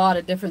got a lot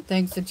of different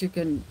things that you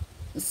can,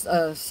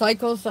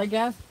 cycles, I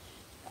guess.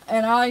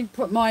 And I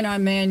put mine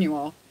on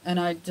manual, and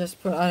I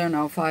just put, I don't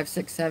know, 5,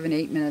 6, 7,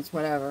 8 minutes,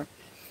 whatever.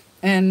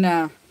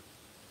 And,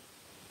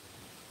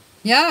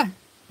 yeah,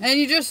 and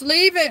you just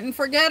leave it and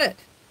forget it.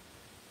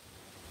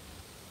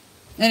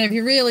 And if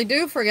you really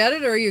do forget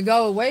it, or you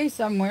go away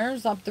somewhere,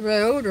 up the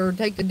road, or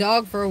take the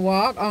dog for a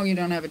walk. Oh, you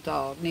don't have a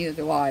dog. Neither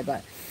do I,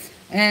 but.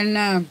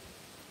 And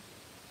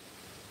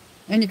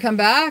you come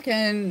back,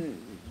 and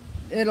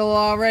it'll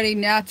already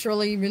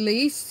naturally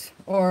release,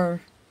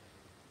 or.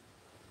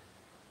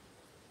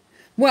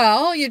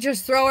 Well, you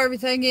just throw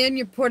everything in,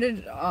 you put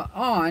it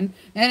on,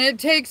 and it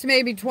takes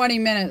maybe 20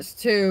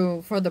 minutes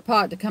for the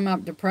pot to come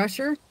up to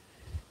pressure.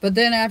 But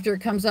then after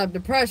it comes up to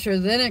pressure,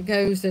 then it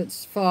goes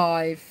its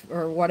 5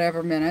 or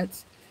whatever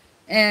minutes.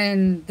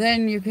 And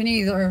then you can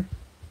either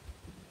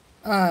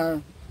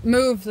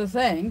move the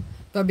thing,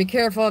 but be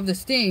careful of the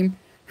steam.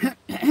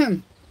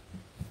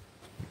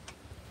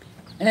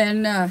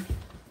 And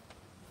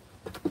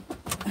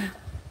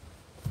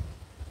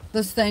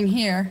this thing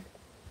here,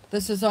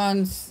 this is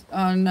on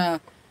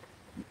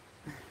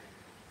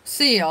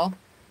seal.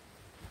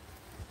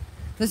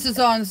 This is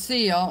on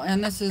seal,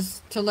 and this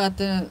is to let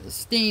the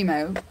steam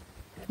out.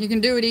 You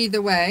can do it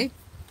either way.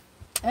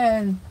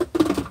 And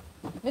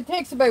it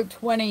takes about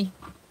 20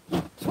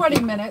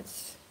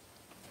 minutes.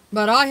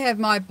 But I have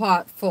my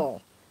pot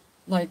full.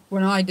 Like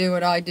when I do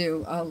it, I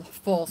do a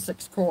full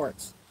 6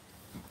 quarts.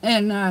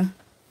 And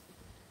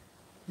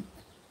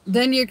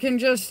then you can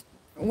just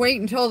wait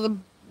until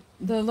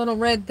the little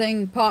red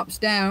thing pops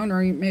down,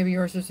 or maybe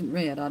yours isn't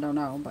red, I don't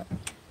know, but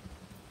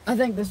I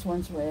think this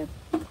one's red.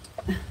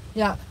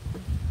 Yeah.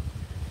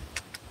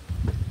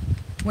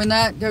 When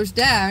that goes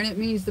down, it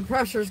means the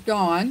pressure's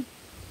gone,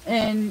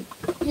 and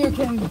you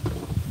can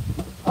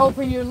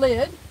open your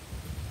lid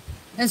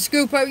and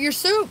scoop out your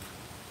soup.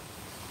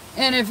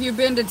 And if you've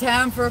been to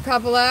town for a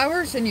couple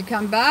hours and you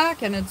come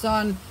back and it's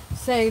on,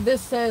 say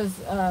this says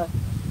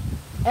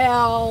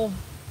L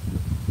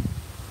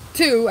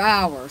 2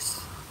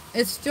 hours,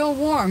 it's still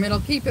warm.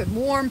 It'll keep it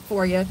warm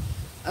for you.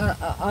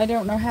 I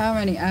don't know how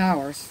many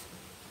hours.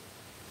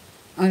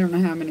 I don't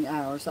know how many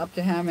hours. Up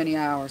to how many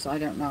hours, I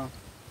don't know.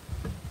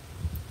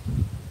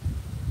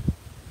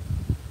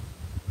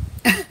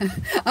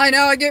 I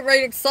know I get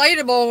right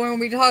excitable when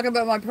we talk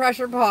about my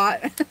pressure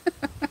pot.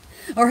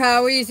 Or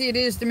how easy it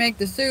is to make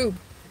the soup.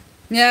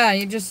 Yeah,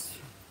 you just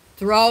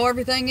throw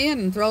everything in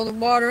and throw the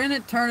water in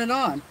it, turn it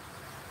on.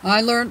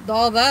 I learned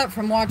all that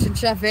from watching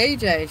Chef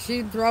AJ.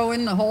 She'd throw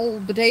in the whole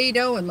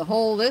potato and the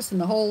whole this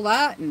and the whole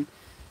that and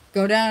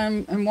go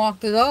down and walk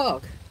the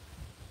dog.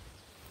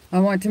 I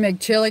want to make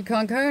chili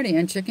con carne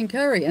and chicken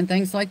curry and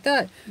things like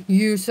that.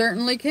 You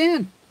certainly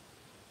can.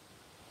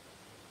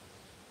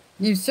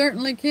 You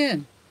certainly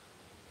can.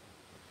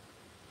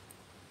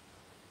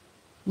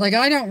 Like,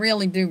 I don't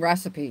really do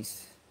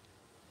recipes.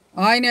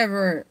 I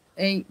never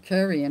ate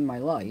curry in my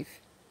life.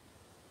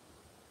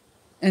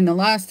 And the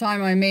last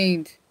time I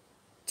made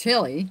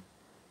chili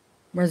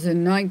was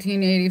in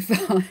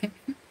 1985.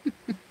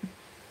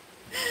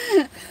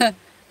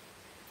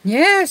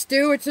 Yes,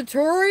 do a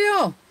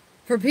tutorial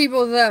for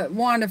people that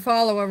want to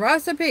follow a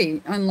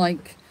recipe.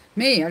 Unlike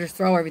me, I just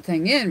throw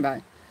everything in.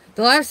 But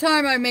the last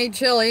time I made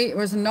chili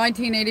was in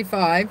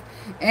 1985.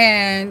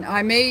 And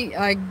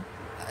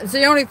it's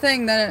the only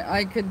thing that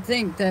I could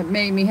think that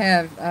made me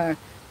have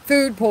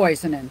food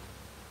poisoning.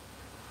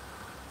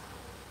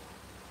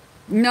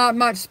 Not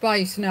much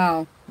spice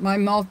now. My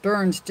mouth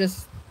burns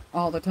just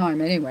all the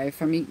time anyway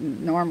from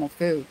eating normal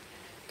food.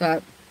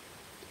 But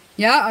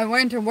yeah, I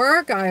went to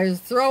work, I was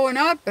throwing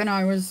up, and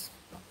I was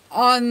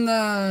in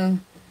the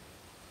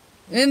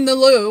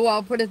loo,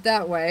 I'll put it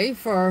that way,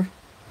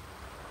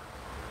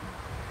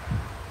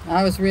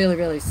 I was really,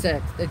 really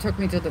sick. They took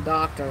me to the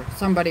doctor,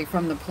 somebody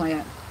from the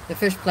plant. The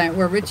fish plant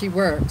where Richie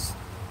works.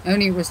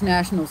 Only it was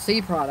National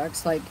Sea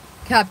Products, like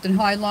Captain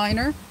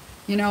Highliner.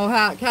 You know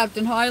how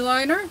Captain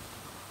Highliner?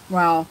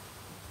 Well,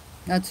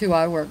 that's who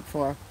I worked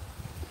for.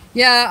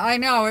 Yeah, I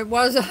know, it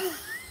was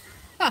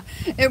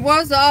it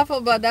was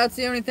awful, but that's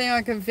the only thing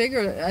I could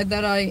figure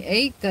that I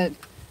ate that,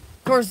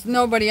 of course,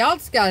 nobody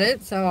else got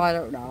it, so I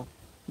don't know.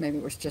 Maybe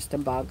it was just a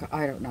bug,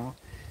 I don't know.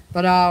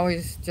 But I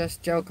always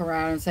just joke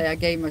around and say I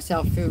gave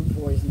myself food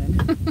poisoning.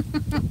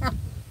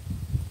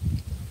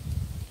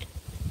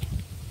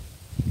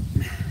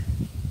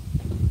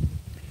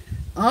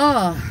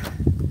 Oh,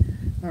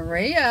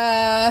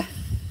 Maria.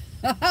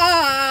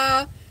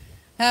 How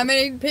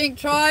many pink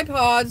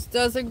tripods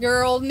does a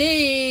girl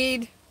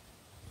need?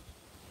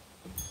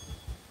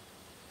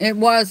 It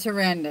was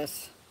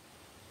horrendous.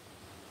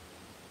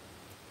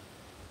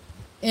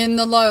 In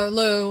the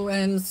loo,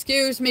 and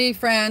excuse me,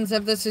 friends,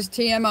 if this is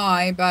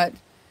TMI, but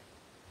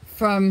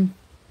from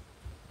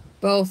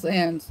both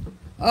ends.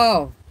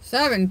 Oh,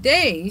 7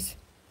 days?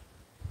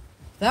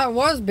 That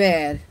was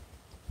bad.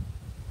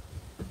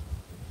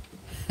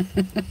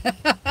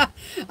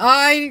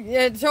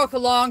 It took a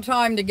long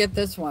time to get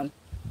this one.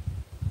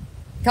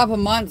 A couple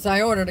months.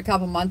 I ordered a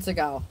couple months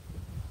ago.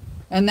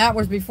 And that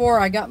was before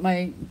I got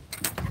my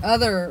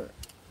other...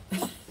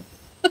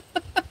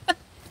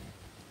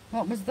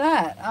 What was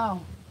that?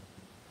 Oh.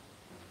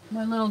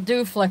 My little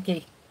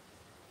dooflicky.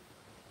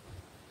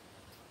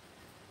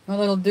 My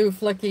little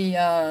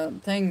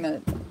dooflicky thing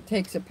that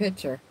takes a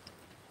picture.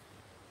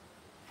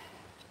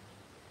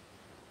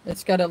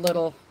 It's got a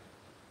little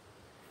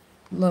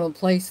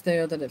place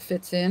there that it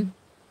fits in,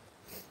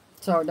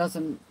 so it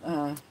doesn't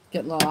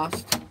get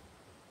lost.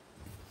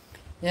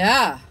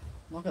 Yeah,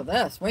 look at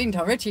this. Wait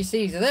until Richie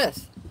sees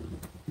this.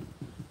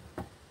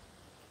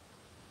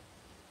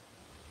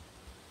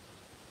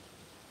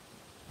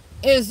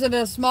 Is it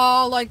a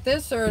small like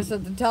this, or is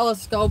it the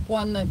telescope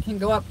one that can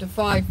go up to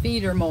 5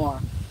 feet or more?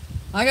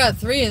 I got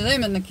 3 of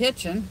them in the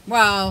kitchen.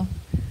 Well,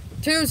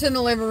 2's in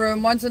the living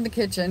room, 1's in the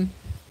kitchen.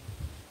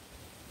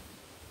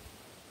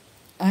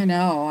 I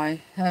know,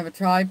 I have a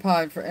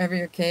tripod for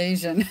every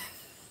occasion.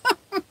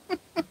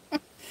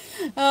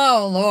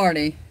 Oh,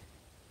 Lordy.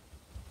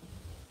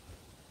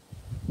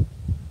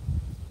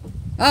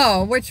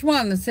 Oh, which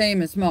one the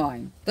same as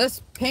mine?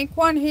 This pink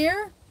one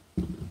here?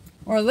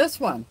 Or this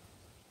one?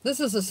 This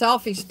is a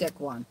selfie stick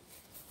one.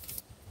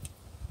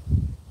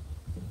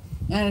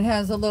 And it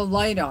has a little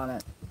light on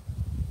it.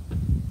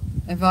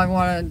 If I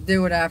want to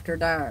do it after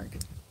dark.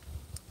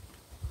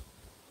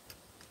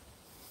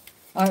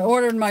 I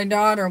ordered my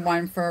daughter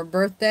one for her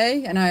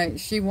birthday,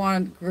 and she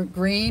wanted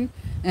green,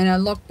 and I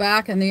looked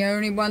back, and the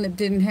only one that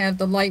didn't have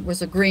the light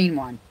was a green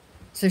one.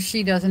 So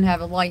she doesn't have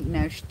a light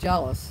now. She's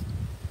jealous.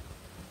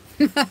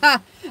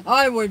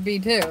 I would be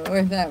too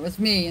if that was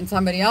me and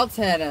somebody else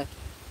had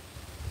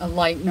a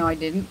light. No, I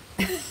didn't.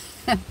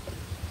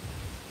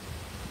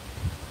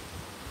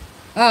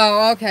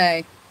 Oh,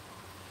 okay.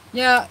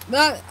 Yeah,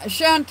 that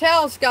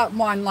Chantel's got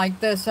one like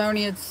this,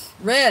 only it's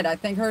red. I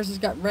think hers has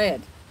got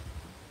red.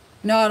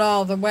 Not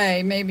all the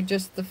way, maybe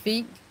just the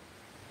feet.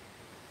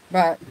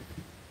 But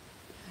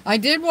I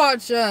did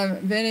watch a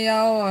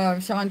video of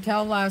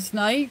Chantel last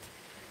night,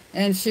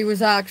 and she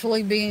was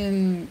actually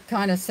being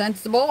kind of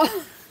sensible.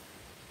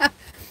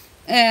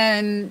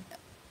 And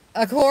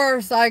of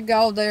course, I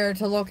go there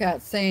to look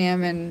at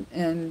Sam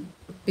and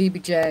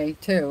BBJ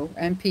too,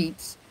 and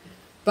Pete's.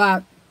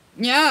 But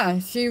yeah,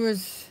 she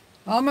was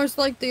almost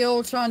like the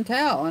old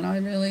Chantel, and I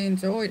really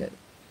enjoyed it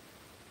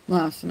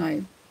last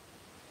night.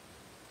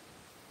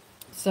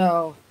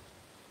 So,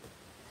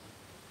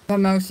 but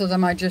most of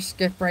them I just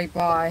skip right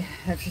by.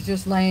 If she's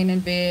just laying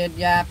in bed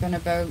yapping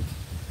about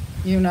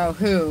you know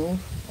who,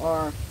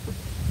 or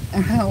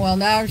well,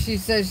 now she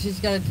says she's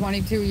got a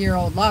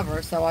 22-year-old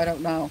lover, so I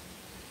don't know.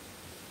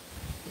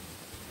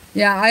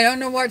 Yeah, I don't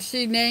know what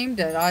she named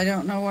it. I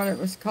don't know what it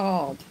was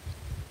called.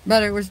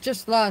 But it was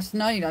just last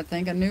night, I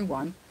think, a new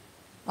one.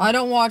 I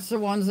don't watch the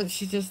ones that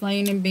she's just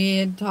laying in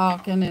bed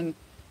talking and...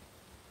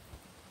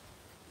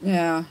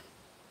 Yeah.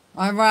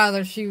 I'd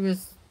rather she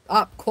was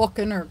up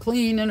cooking or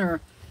cleaning or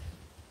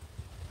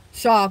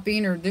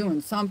shopping or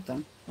doing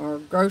something. Or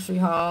grocery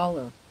haul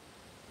or...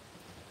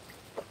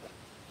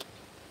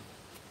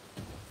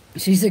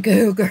 She's a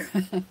cougar.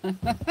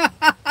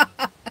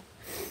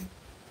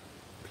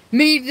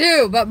 Me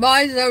too, but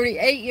mine's only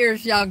 8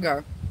 years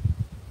younger.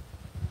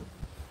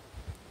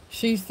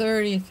 She's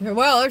 33.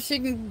 Well, if she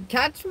can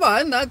catch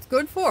one, that's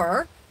good for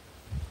her.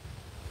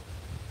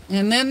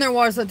 And then there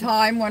was a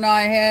time when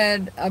I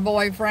had a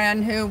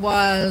boyfriend who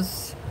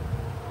was...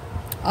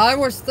 I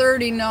was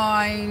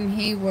 39,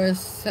 he was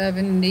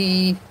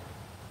 74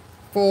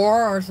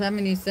 or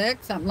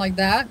 76, something like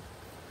that.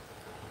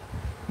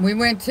 We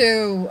went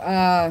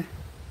to,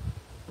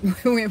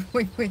 we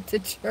went to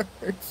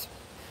church.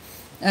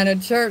 At a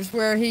church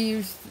where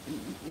he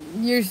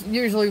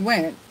usually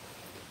went.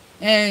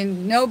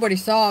 And nobody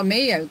saw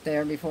me out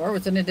there before. It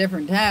was in a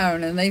different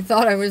town. And they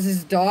thought I was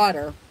his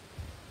daughter.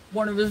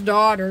 One of his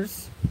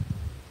daughters.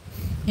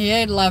 He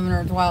had 11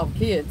 or 12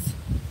 kids.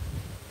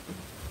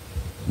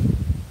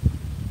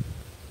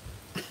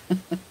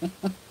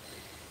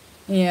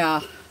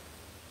 Yeah.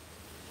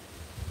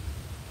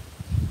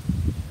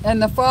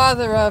 And the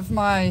father of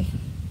my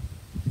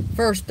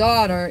first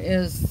daughter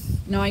is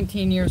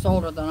 19 years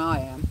older than I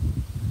am.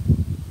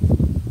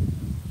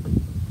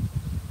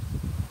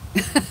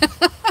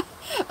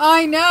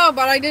 I know,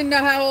 but I didn't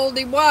know how old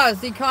he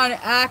was. He kind of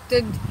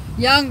acted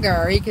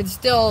younger. He could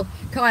still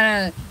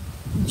kind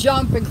of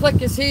jump and click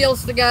his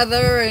heels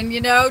together and,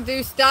 you know,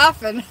 do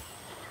stuff. And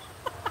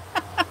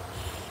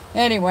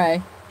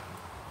anyway,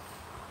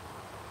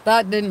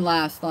 that didn't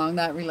last long,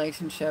 that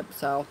relationship.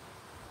 So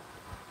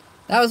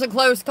that was a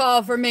close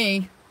call for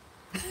me.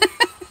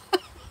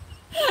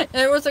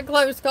 It was a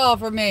close call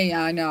for me,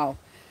 I know.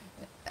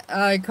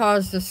 I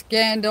caused a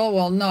scandal.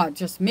 Well, not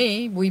just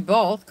me. We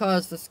both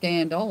caused a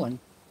scandal, and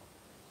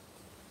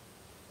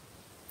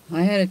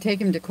I had to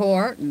take him to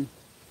court. And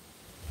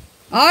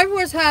I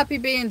was happy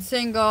being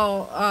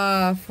single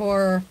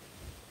for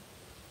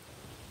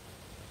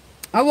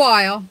a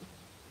while,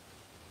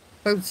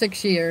 about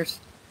 6 years,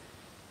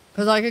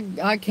 because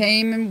I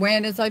came and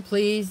went as I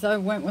pleased. I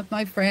went with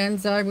my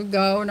friends. I would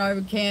go and I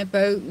would camp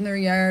out in their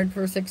yard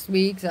for 6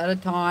 weeks at a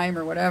time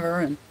or whatever.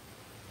 And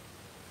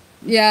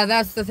yeah,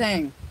 that's the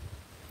thing.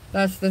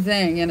 That's the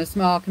thing in a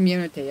small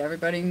community.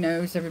 Everybody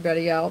knows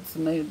everybody else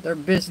and their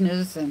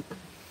business, and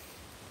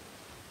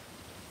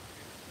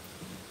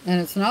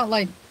it's not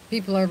like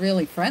people are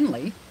really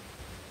friendly,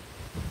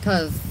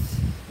 because,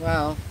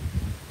 well,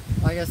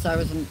 I guess I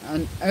was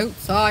an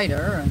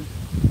outsider, and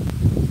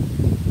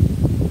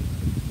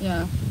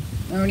yeah,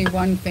 only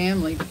one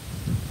family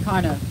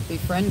kind of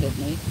befriended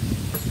me.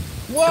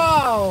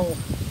 Whoa!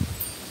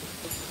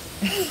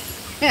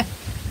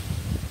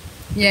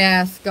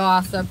 Yes,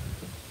 gossip.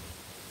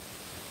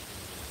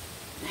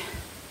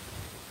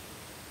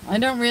 I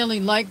don't really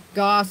like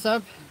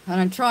gossip, and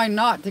I try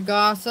not to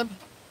gossip,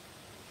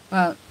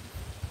 but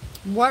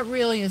what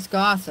really is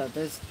gossip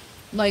is,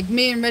 like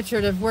me and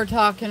Richard, if we're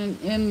talking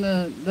in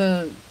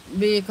the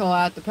vehicle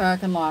at the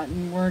parking lot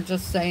and we're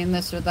just saying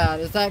this or that,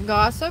 is that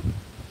gossip?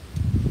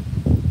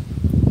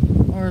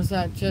 Or is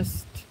that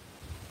just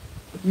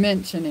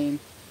mentioning?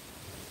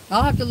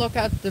 I'll have to look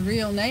at the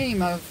real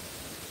name of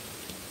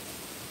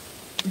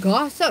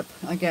gossip,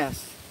 I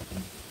guess.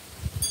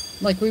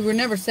 Like, we would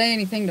never say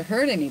anything to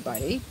hurt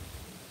anybody,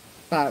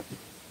 but,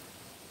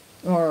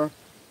 or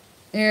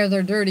air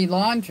their dirty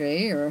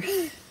laundry, or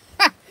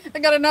I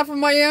got enough of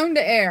my own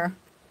to air.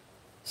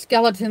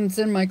 Skeletons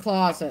in my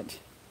closet.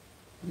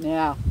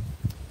 Yeah.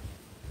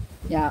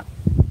 Yeah.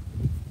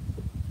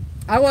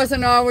 I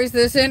wasn't always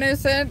this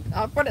innocent.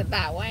 I'll put it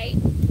that way.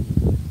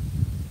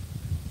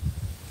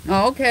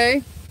 Oh,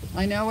 okay.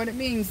 I know what it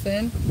means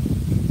then.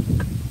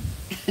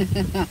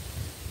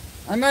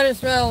 I might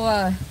as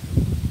well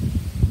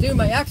do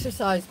my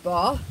exercise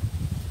ball.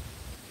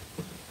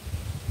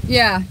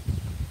 Yeah.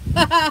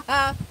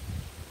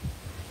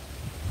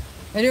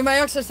 I do my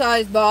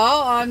exercise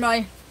ball on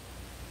my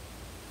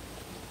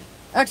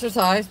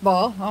exercise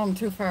ball. Oh, I'm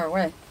too far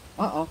away.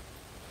 Uh-oh.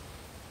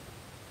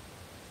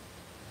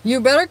 You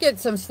better get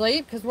some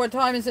sleep, because what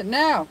time is it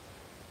now?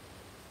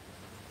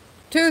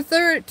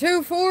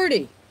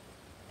 2:40.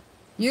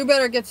 You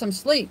better get some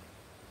sleep.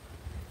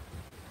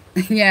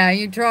 Yeah,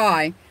 you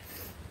try.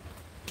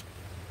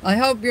 I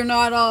hope you're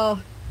not all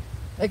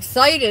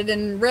excited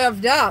and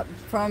revved up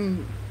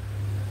from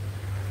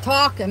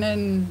talking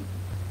and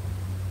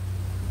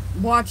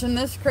watching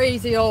this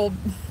crazy old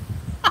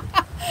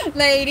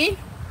lady.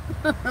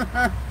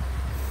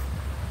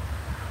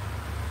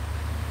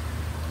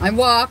 I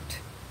walked.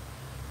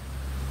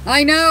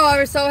 I know, I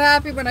was so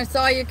happy when I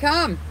saw you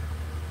come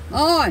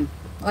on.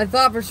 I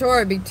thought for sure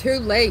it'd be too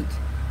late.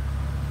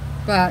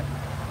 But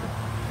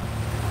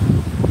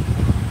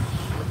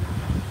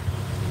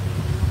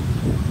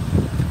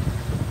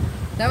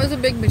that was a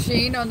big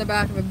machine on the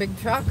back of a big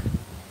truck.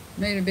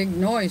 Made a big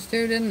noise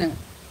too, didn't it?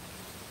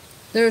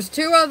 There's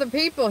 2 other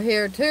people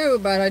here too,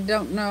 but I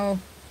don't know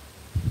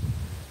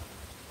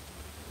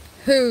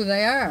who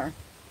they are.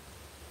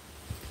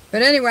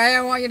 But anyway,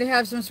 I want you to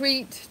have some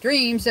sweet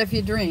dreams if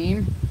you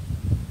dream.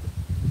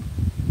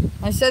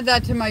 I said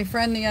that to my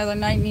friend the other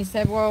night and he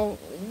said, well,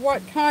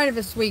 what kind of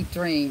a sweet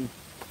dream?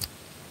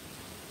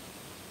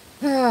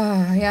 He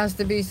has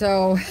to be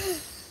so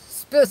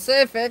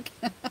specific.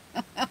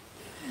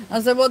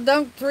 I said, well,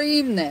 don't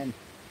dream then.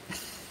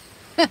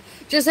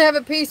 Just have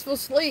a peaceful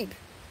sleep.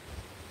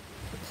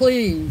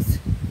 Please.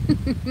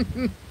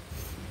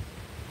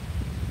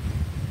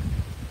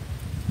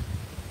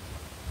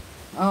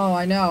 Oh,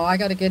 I know. I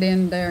got to get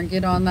in there and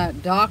get on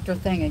that doctor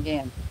thing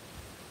again.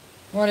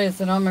 What is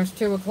it, almost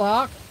 2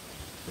 o'clock?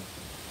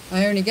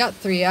 I only got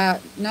 3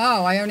 hours.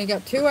 No, I only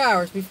got 2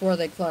 hours before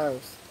they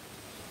close.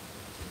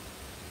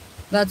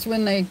 That's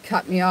when they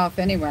cut me off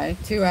anyway.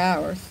 2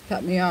 hours.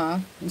 Cut me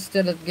off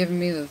instead of giving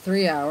me the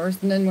 3 hours.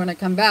 And then when I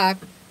come back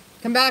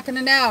in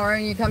an hour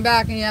and you come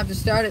back and you have to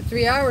start at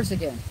 3 hours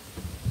again.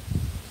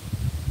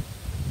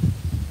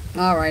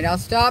 Alright, I'll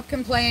stop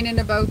complaining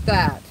about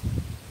that.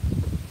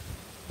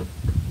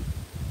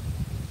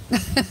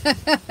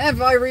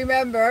 If I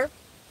remember.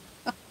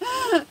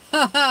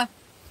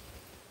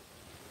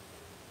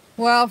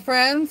 Well,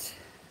 friends,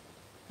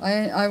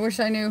 I wish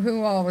I knew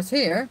who all was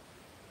here,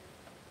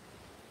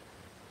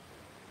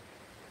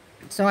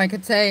 so I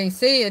could say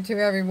see you to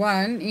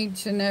everyone,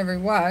 each and every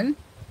one.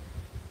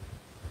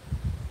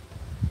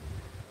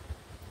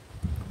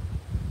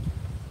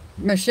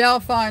 Michelle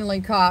finally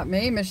caught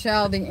me.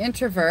 Michelle the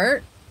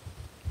introvert.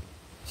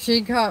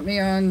 She caught me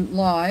on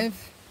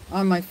live,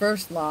 on my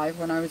first live,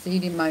 when I was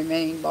eating my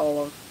main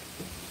bowl of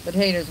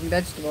potatoes and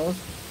vegetables.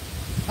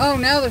 Oh,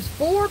 now there's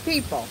 4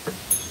 people.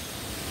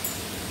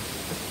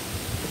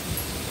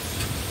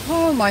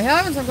 Oh my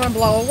heavens, I'm going to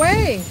blow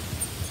away.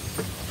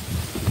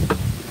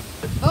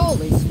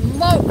 Holy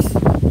smokes.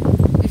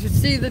 You should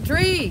see the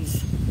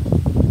trees.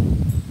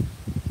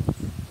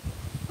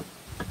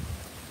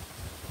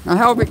 I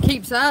hope it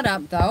keeps that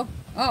up though.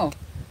 Oh,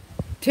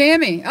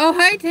 Tammy. Oh,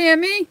 hi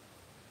Tammy.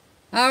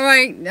 All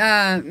right,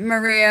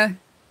 Maria.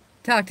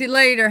 Talk to you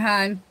later,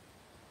 hon.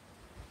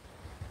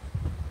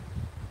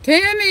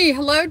 Tammy.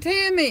 Hello,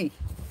 Tammy.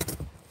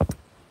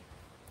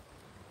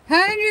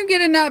 How did you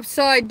get an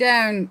upside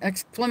down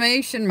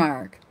exclamation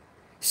mark?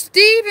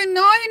 Steve and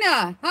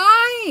Nina.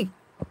 Hi.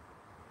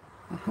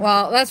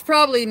 Well, that's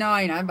probably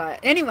Nina,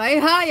 but anyway,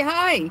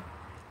 hi.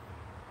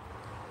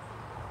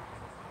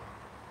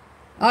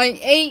 I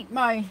ate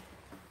my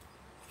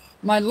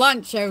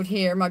lunch out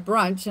here, my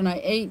brunch, and I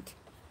ate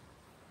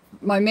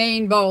my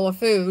main bowl of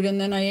food,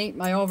 and then I ate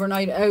my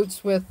overnight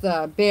oats with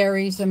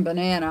berries and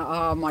banana.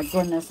 Oh my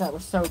goodness, that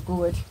was so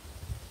good.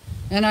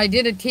 And I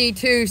did a tea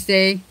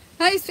Tuesday.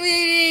 Hi,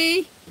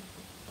 sweetie.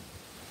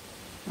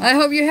 I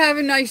hope you have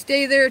a nice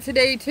day there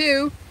today,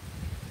 too.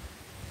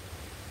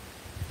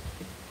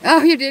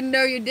 Oh, you didn't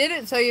know you did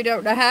it, so you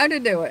don't know how to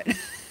do it.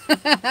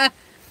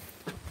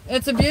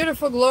 It's a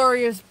beautiful,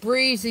 glorious,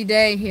 breezy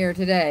day here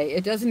today.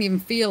 It doesn't even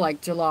feel like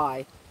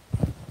July.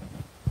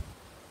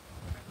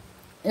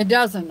 It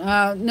doesn't.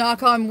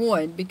 Knock on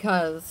wood,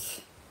 because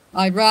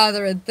I'd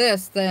rather it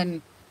this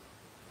than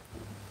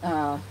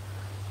hot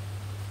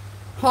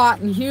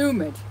and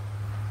humid.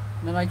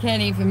 And I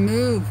can't even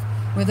move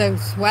without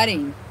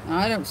sweating.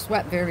 I don't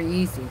sweat very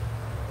easy.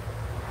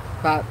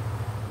 But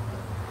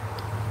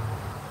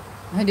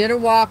I did a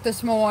walk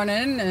this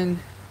morning, and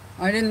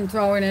I didn't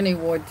throw in any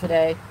wood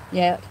today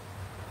yet.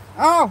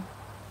 Oh,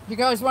 you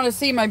guys want to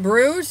see my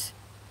bruise?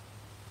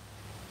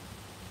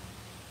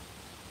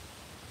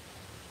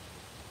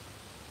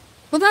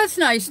 Well, that's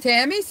nice,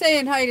 Tammy,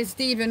 saying hi to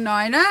Steve and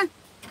Nina.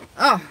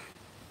 Oh,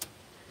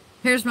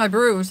 here's my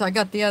bruise I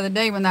got the other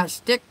day when that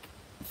stick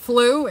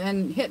flew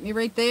and hit me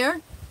right there.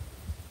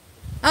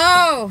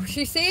 Oh,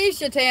 she sees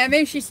you,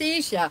 Tammy. She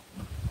sees you.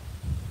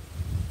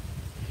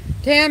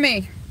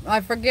 Tammy,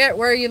 I forget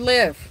where you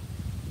live.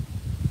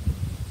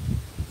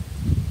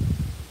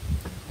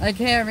 I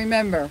can't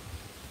remember.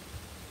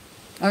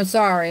 I'm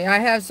sorry. I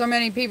have so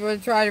many people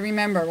to try to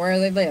remember where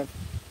they live.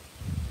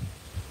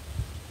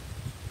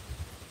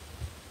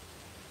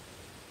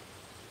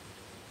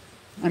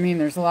 I mean,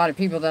 there's a lot of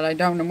people that I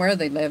don't know where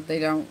they live. They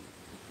don't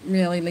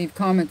really leave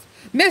comments.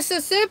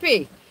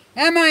 Mississippi!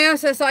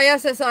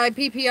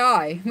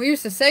 Mississippi. We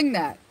used to sing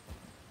that.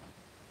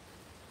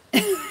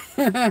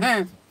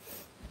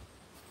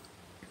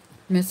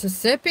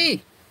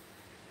 Mississippi.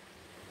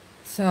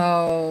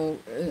 So,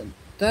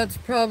 that's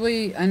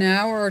probably an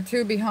hour or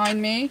two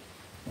behind me.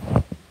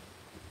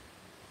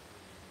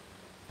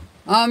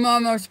 I'm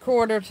almost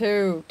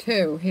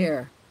 1:45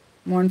 here.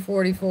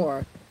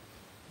 1:44.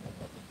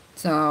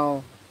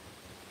 So,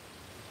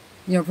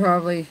 you're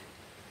probably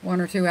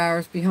 1 or 2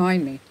 hours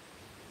behind me.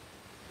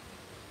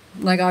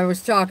 Like I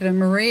was talking to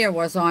Maria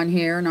was on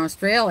here in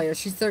Australia.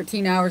 She's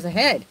 13 hours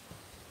ahead.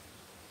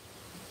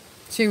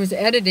 She was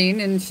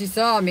editing and she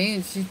saw me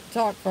and she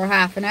talked for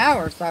half an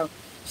hour. So,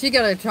 she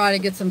got to try to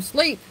get some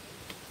sleep.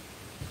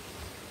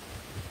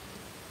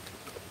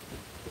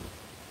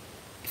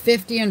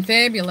 50 and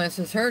Fabulous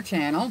is her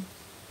channel.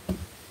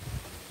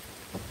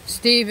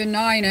 Steve and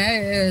Nina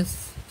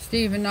is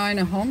Steve and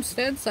Nina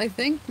Homesteads, I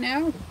think,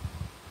 now.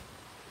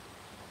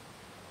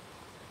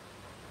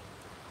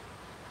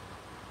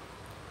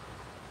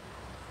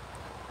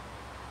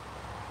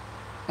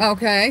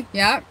 Okay,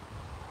 yeah.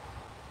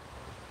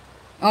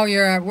 Oh,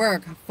 you're at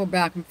work. Go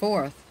back and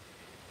forth.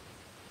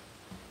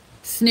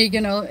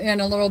 Sneaking in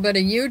a little bit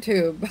of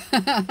YouTube.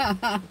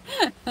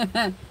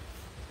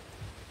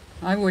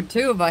 I would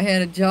too if I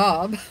had a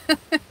job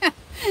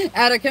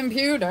at a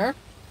computer.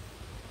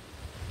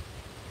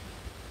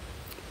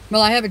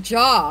 Well, I have a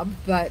job,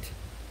 but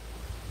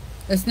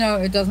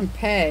it doesn't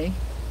pay.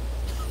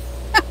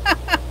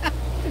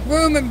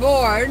 Room and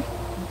board.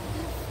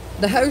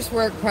 The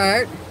housework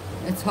part.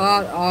 It's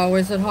hot. Oh,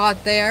 is it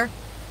hot there?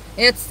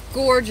 It's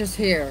gorgeous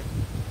here.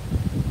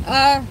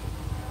 The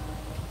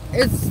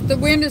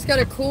wind has got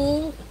a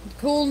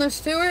coolness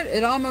to it.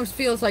 It almost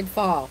feels like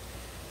fall.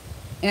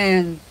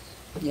 And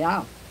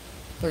yeah,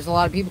 there's a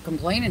lot of people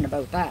complaining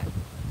about that.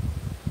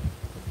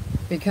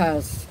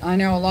 Because I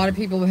know a lot of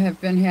people have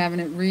been having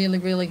it really,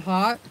 really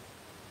hot.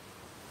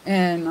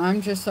 And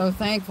I'm just so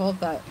thankful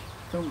that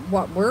for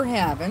what we're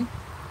having.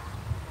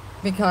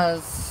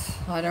 Because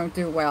I don't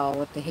do well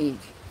with the heat.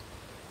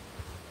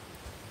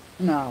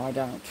 No, I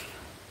don't.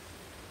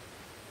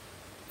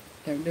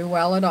 Don't do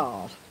well at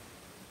all.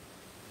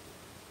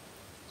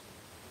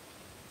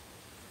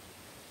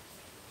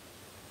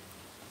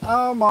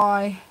 Oh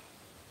my.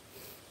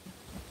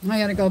 I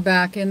gotta go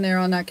back in there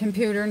on that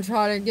computer and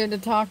try to get to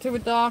talk to a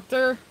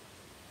doctor.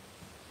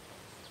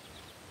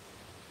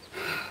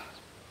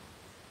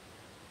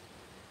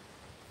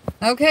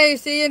 Okay,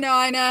 see you,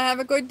 Nina. Have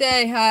a good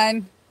day,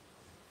 hon.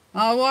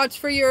 I'll watch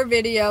for your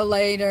video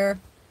later.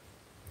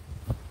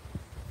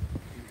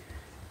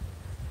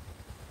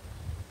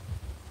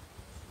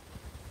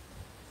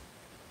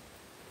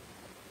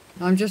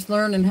 I'm just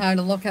learning how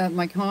to look at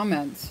my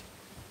comments.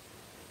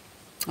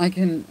 I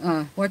can,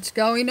 what's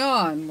going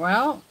on?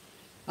 Well,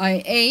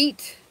 I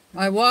ate,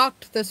 I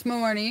walked this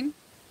morning,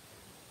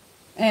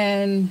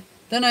 and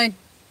then I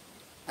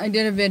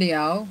did a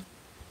video.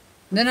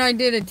 Then I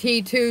did a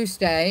Tea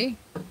Tuesday.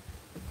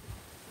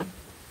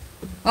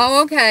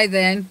 Oh, okay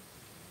then.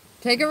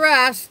 Take a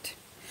rest.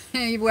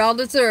 You well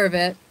deserve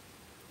it.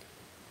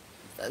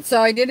 So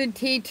I did a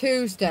Tea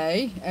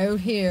Tuesday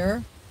out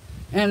here,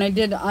 and I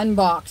did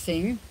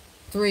unboxing.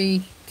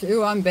 Two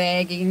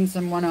unbaggings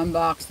and one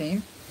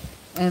unboxing.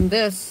 And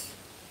this,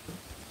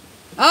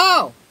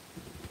 oh,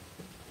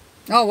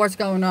 what's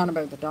going on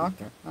about the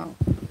doctor? Oh,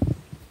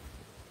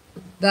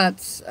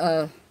 that's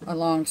a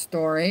long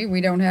story.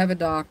 We don't have a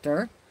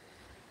doctor.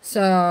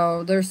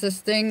 So there's this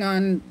thing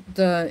on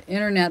the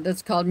internet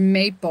that's called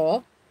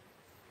Maple.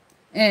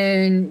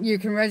 And you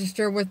can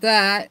register with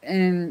that.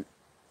 And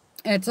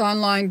it's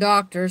online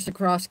doctors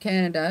across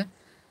Canada.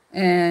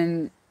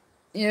 And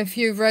if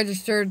you've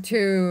registered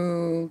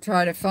to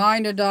try to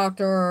find a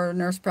doctor or a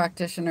nurse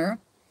practitioner,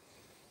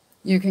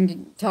 you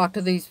can talk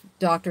to these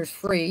doctors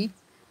free.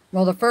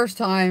 Well, the first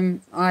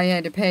time I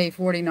had to pay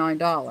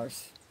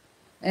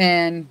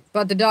 $49.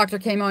 But the doctor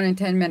came on in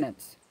 10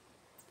 minutes.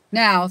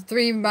 Now,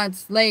 3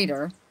 months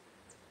later,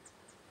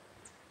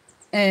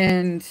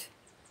 and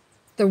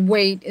the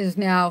wait is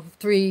now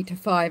 3 to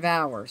 5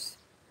 hours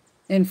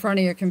in front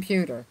of your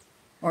computer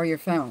or your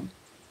phone.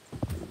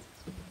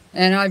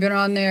 And I've been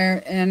on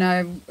there, and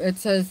it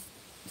says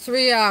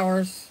 3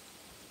 hours.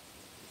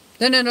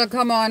 Then it'll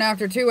come on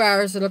after 2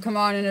 hours. It'll come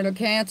on and it'll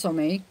cancel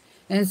me.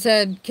 And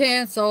said,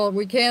 cancel.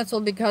 We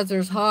canceled because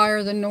there's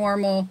higher than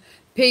normal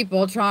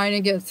people trying to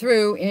get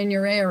through in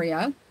your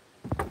area.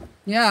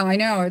 Yeah, I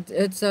know.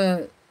 It's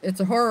a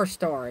horror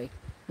story.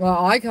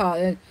 Well, I call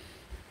it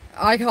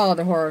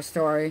a horror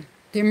story.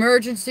 The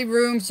emergency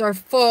rooms are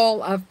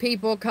full of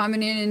people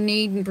coming in and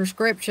needing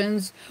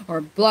prescriptions or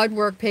blood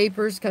work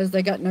papers because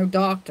they got no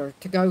doctor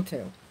to go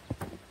to.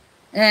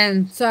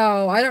 And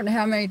so I don't know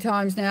how many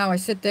times now I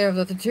sit there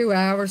for the 2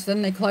 hours,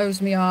 then they close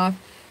me off.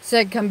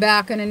 Said come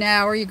back in an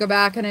hour, you go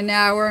back in an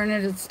hour, and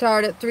it'd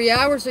start at 3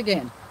 hours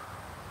again.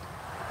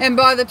 And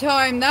by the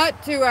time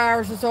that 2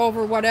 hours is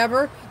over,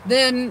 whatever,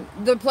 then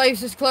the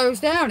place is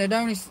closed down. It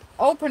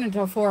open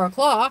until 4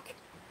 o'clock.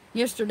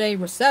 Yesterday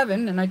was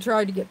 7, and I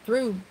tried to get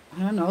through,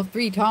 I don't know,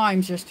 3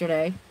 times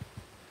yesterday.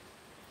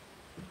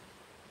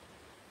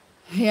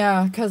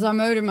 Yeah, because I'm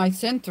out of my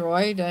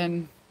synthroid,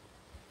 and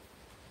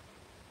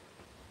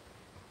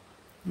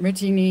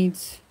Richie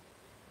needs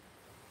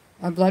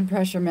a blood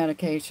pressure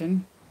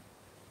medication.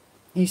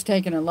 He's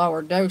taking a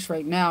lower dose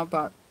right now,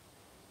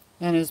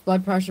 and his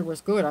blood pressure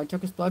was good. I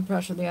took his blood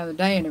pressure the other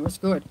day, and it was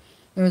good.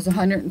 It was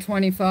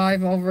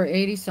 125 over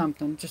 80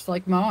 something, just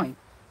like mine.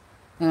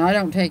 And I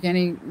don't take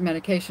any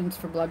medications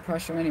for blood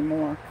pressure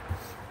anymore.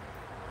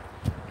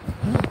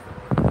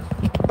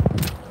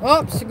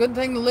 Oops, a good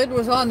thing the lid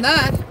was on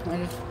that. I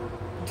just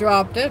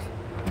dropped it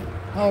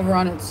over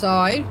on its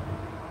side.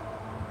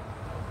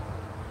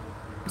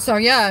 So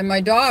yeah, and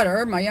my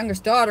daughter, my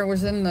youngest daughter,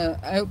 was in the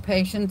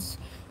outpatients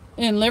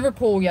in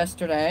Liverpool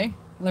yesterday.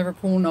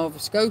 Liverpool, Nova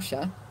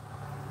Scotia,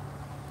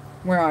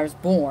 where I was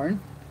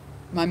born.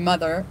 My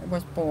mother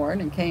was born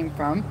and came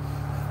from.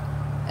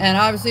 And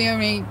I was the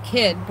only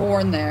kid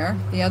born there.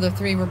 The other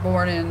 3 were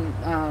born in,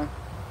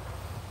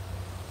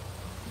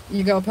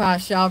 you go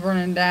past Shelburne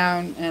and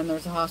down, and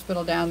there's a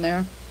hospital down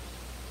there.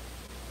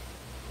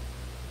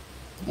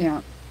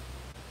 Yeah.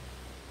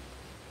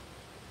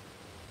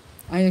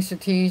 I used to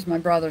tease my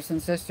brothers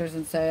and sisters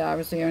and say I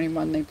was the only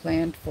one they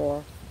planned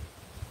for.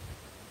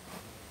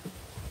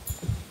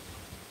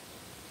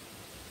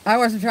 I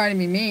wasn't trying to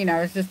be mean.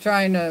 I was just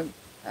trying to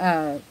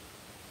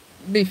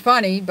be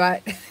funny,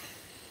 but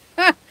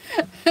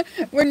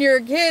when you're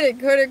a kid, it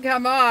could have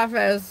come off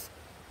as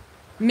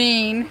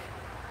mean,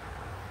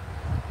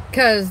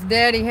 because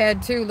Daddy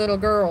had 2 little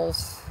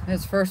girls.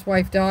 His first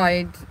wife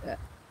died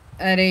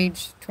at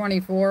age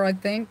 24, I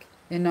think,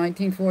 in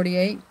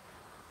 1948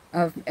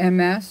 of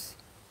MS.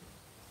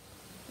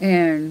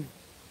 And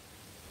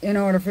in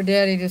order for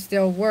Daddy to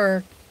still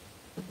work,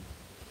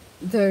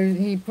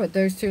 he put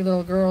those 2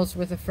 little girls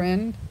with a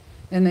friend,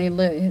 and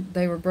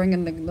they were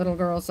bringing the little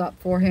girls up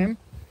for him,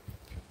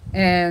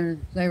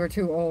 and they were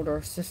 2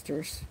 older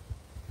sisters.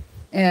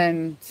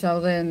 And so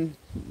then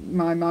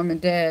my mom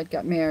and Dad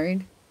got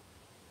married.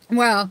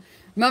 Well,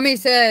 Mommy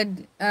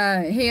said,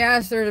 he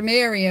asked her to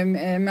marry him,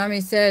 and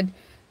Mommy said,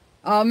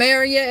 I'll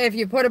marry you if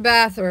you put a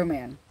bathroom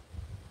in,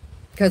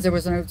 because there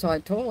was an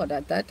outside toilet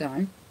at that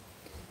time.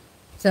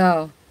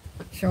 So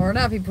sure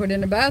enough, he put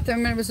in a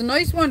bathroom, and it was a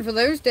nice one for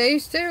those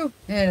days, too.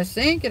 It had a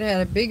sink, it had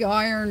a big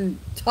iron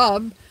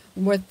tub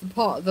with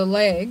the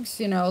legs,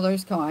 you know,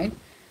 those kind.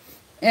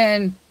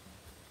 And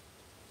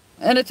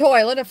a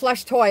toilet, a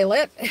flush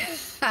toilet.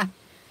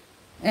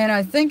 And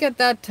I think at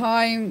that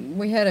time,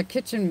 we had a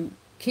kitchen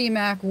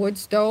Kemac wood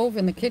stove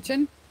in the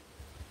kitchen.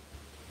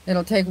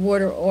 It'll take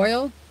wood or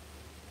oil.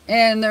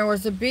 And there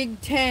was a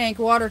big tank,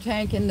 water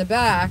tank in the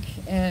back,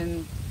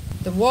 and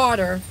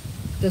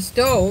the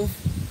stove,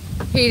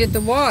 heated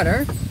the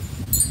water.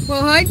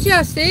 Well, hi,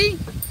 Jesse.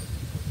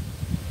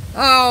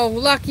 Oh,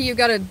 lucky you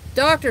got a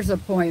doctor's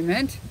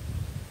appointment.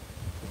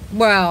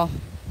 Well,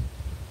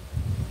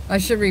 I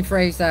should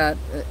rephrase that.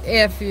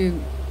 If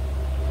you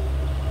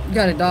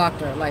got a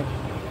doctor, like,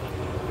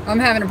 I'm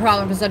having a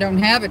problem because I don't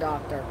have a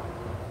doctor.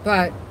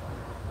 But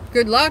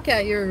good luck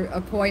at your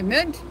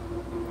appointment.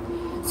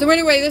 So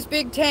anyway, this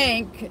big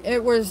tank,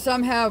 it was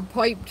somehow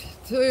piped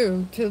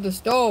through to the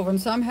stove, and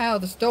somehow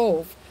the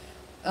stove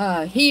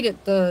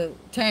heated the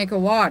tank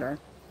of water.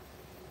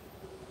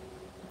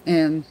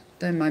 And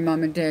then my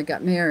mom and Dad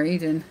got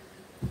married, and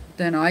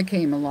then I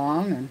came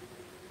along, and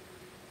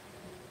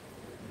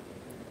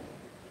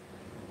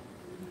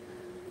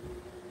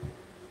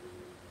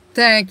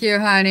thank you,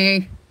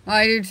 honey.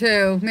 I do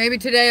too. Maybe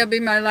today will be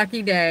my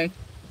lucky day.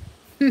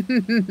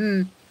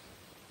 And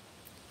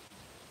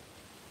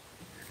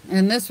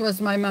this was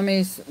my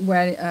mummy's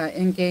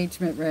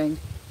engagement ring.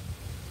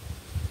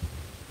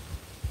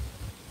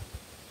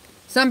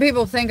 Some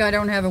people think I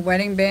don't have a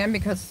wedding band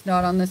because it's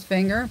not on this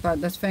finger, but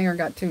this finger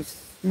got too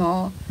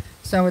small,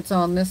 so it's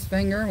on this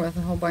finger with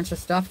a whole bunch of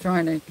stuff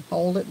trying to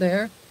hold it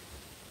there.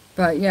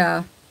 But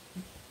yeah,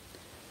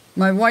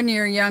 my 1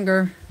 year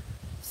younger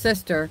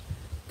sister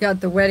got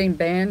the wedding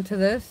band to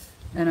this,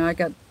 and I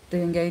got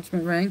the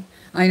engagement ring.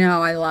 I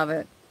know, I love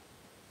it.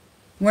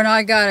 When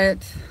I got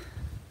it,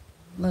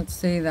 let's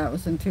see, that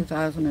was in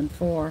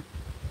 2004.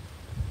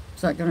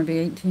 Is that going to be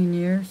 18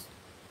 years?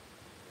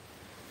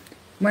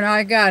 When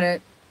I got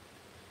it,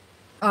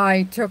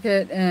 I took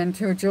it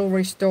into a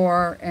jewelry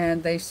store,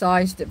 and they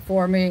sized it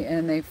for me,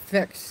 and they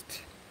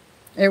fixed.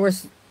 It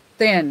was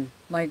thin,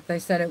 like they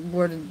said it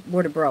would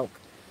have broke.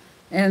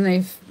 And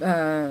they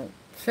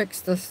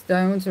fixed the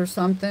stones or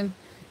something,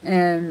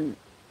 and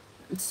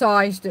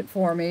sized it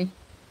for me,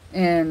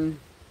 and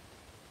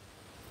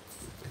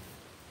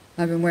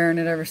I've been wearing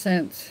it ever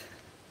since.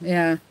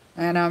 Yeah,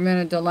 and I'm in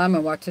a dilemma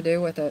what to do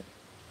with it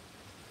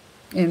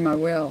in my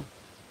will.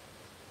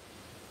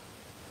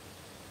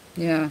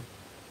 Yeah.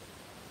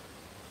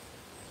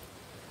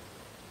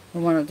 I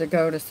wanted to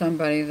go to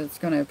somebody that's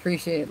going to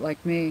appreciate it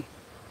like me,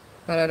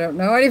 but I don't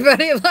know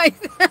anybody like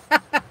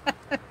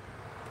that.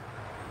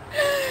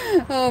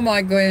 Oh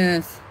my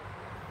goodness.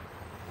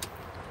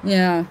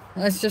 Yeah,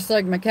 that's just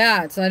like my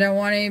cats. I don't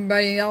want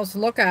anybody else to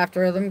look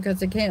after them because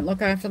they can't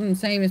look after them the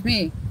same as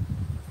me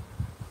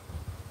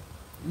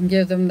and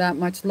give them that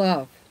much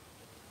love.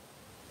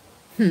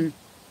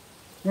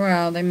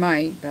 Well, they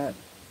might, but...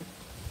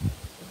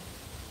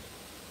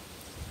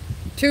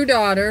 2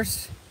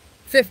 daughters,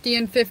 50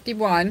 and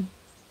 51.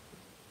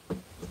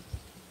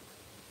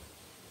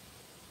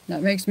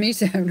 That makes me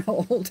sound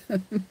old.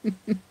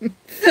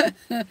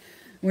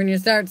 When you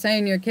start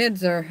saying your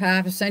kids are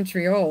half a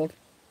century old.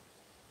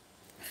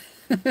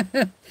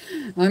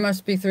 I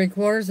must be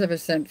 3/4 of a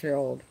century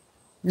old.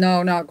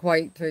 No, not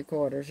quite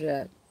 3/4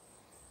 yet.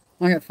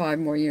 I got 5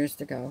 more years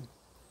to go.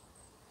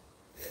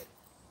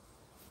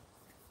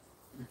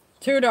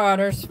 2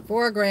 daughters,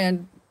 4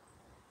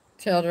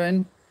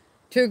 grandchildren,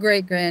 2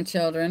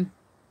 great-grandchildren,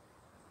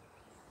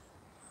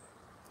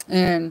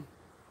 and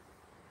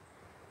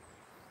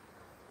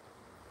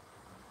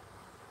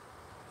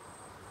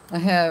I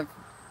have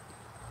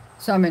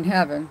some in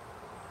heaven.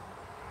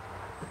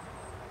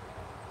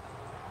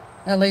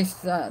 At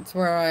least that's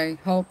where I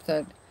hope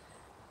that,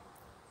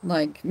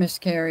 like,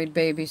 miscarried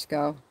babies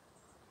go.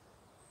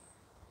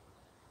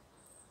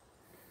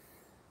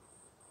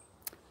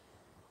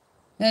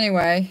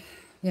 Anyway,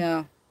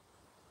 yeah.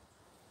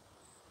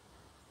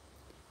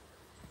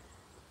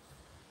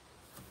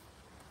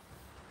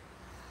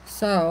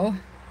 So,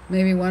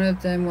 maybe one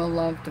of them will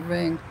love the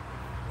ring.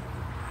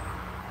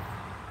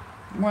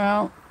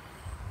 Well,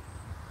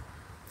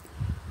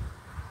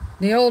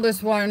 the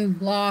oldest one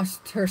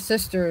lost her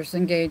sister's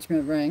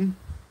engagement ring,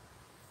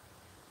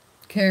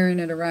 carrying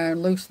it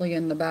around loosely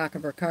in the back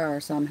of her car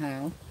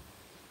somehow.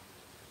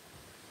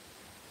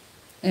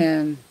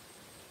 And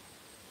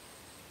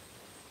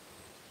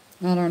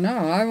I don't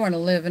know, I want to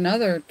live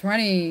another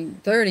 20,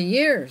 30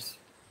 years.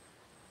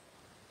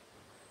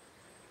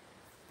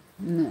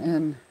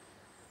 And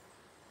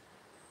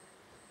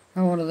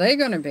how old are they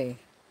going to be?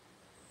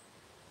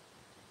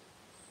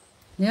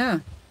 Yeah.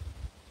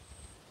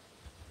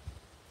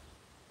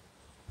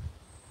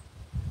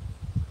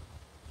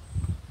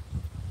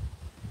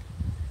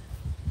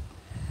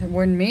 It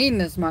wouldn't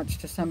mean as much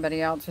to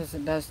somebody else as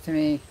it does to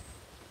me.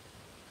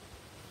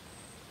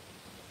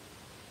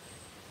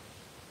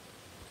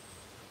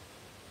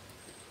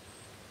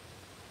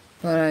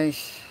 But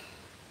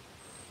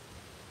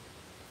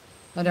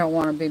I don't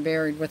want to be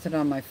buried with it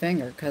on my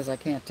finger because I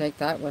can't take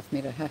that with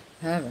me to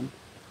heaven.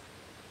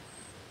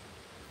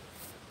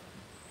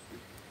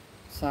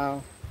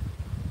 So,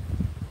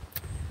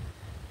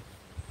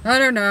 I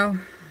don't know.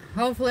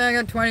 Hopefully I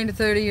got 20 to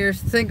 30 years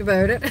to think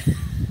about it.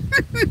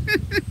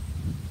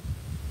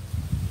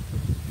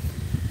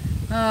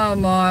 Oh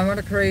my, what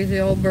a crazy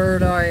old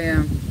bird I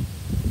am.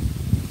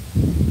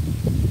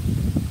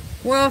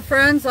 Well,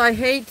 friends, I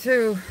hate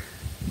to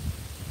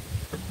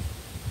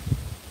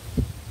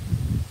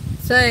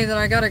say that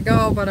I gotta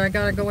go, but I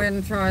gotta go in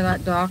and try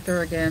that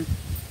doctor again.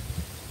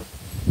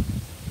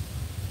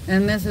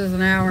 And this is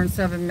 1 hour and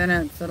 7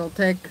 minutes. It'll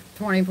take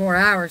 24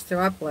 hours to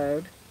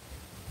upload,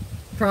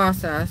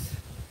 process.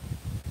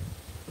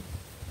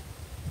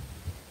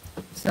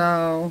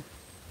 So,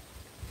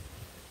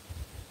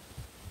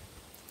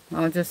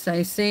 I'll just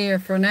say see you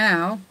for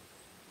now.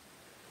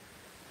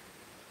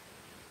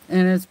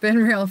 And it's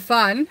been real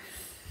fun.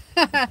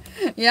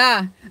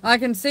 Yeah, I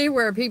can see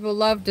where people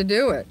love to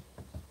do it.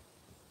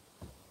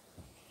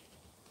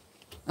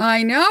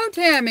 I know,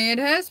 Tammy, it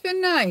has been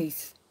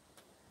nice.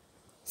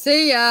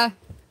 See ya.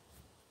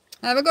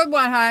 Have a good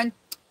one, hon.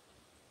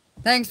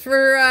 Thanks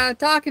for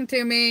talking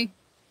to me.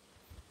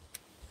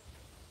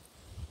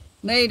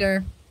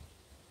 Later.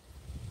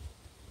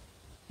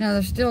 Now,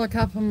 there's still a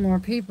couple more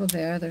people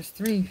there. There's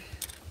 3.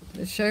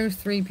 It shows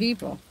 3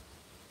 people.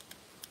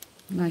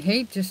 And I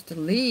hate just to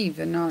leave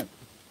and not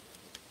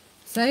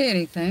say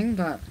anything,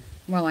 but...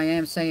 Well, I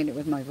am saying it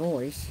with my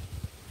voice.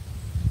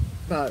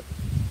 But...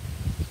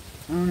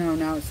 Oh no,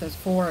 now it says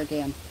 4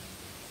 again.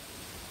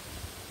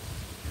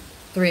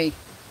 3.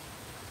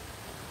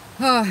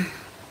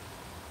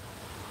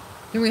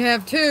 Do we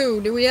have 2?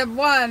 Do we have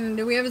 1?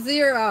 Do we have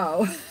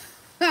 0?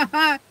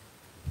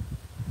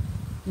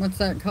 What's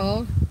that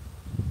called?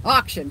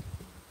 Auction.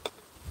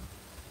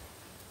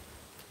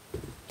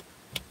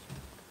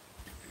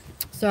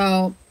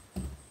 So,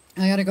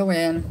 I gotta go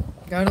in.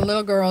 Go to the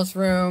little girl's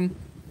room.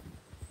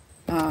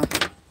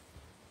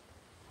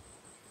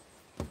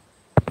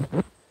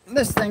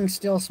 This thing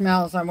still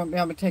smells. I won't be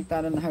able to take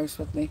that in the house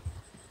with me.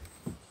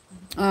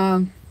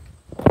 Go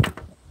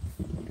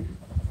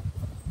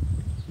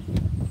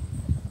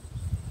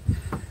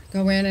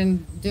in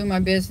and do my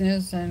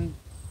business and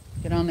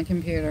get on the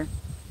computer.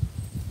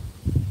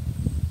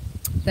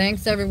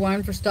 Thanks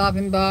everyone for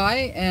stopping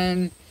by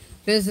and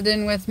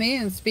visiting with me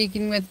and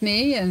speaking with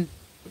me and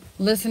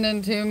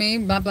listening to me,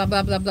 blah, blah,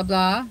 blah, blah, blah,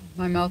 blah.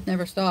 My mouth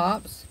never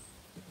stops.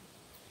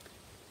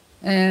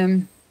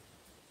 And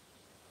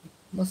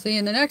we'll see you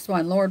in the next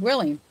one, Lord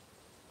willing.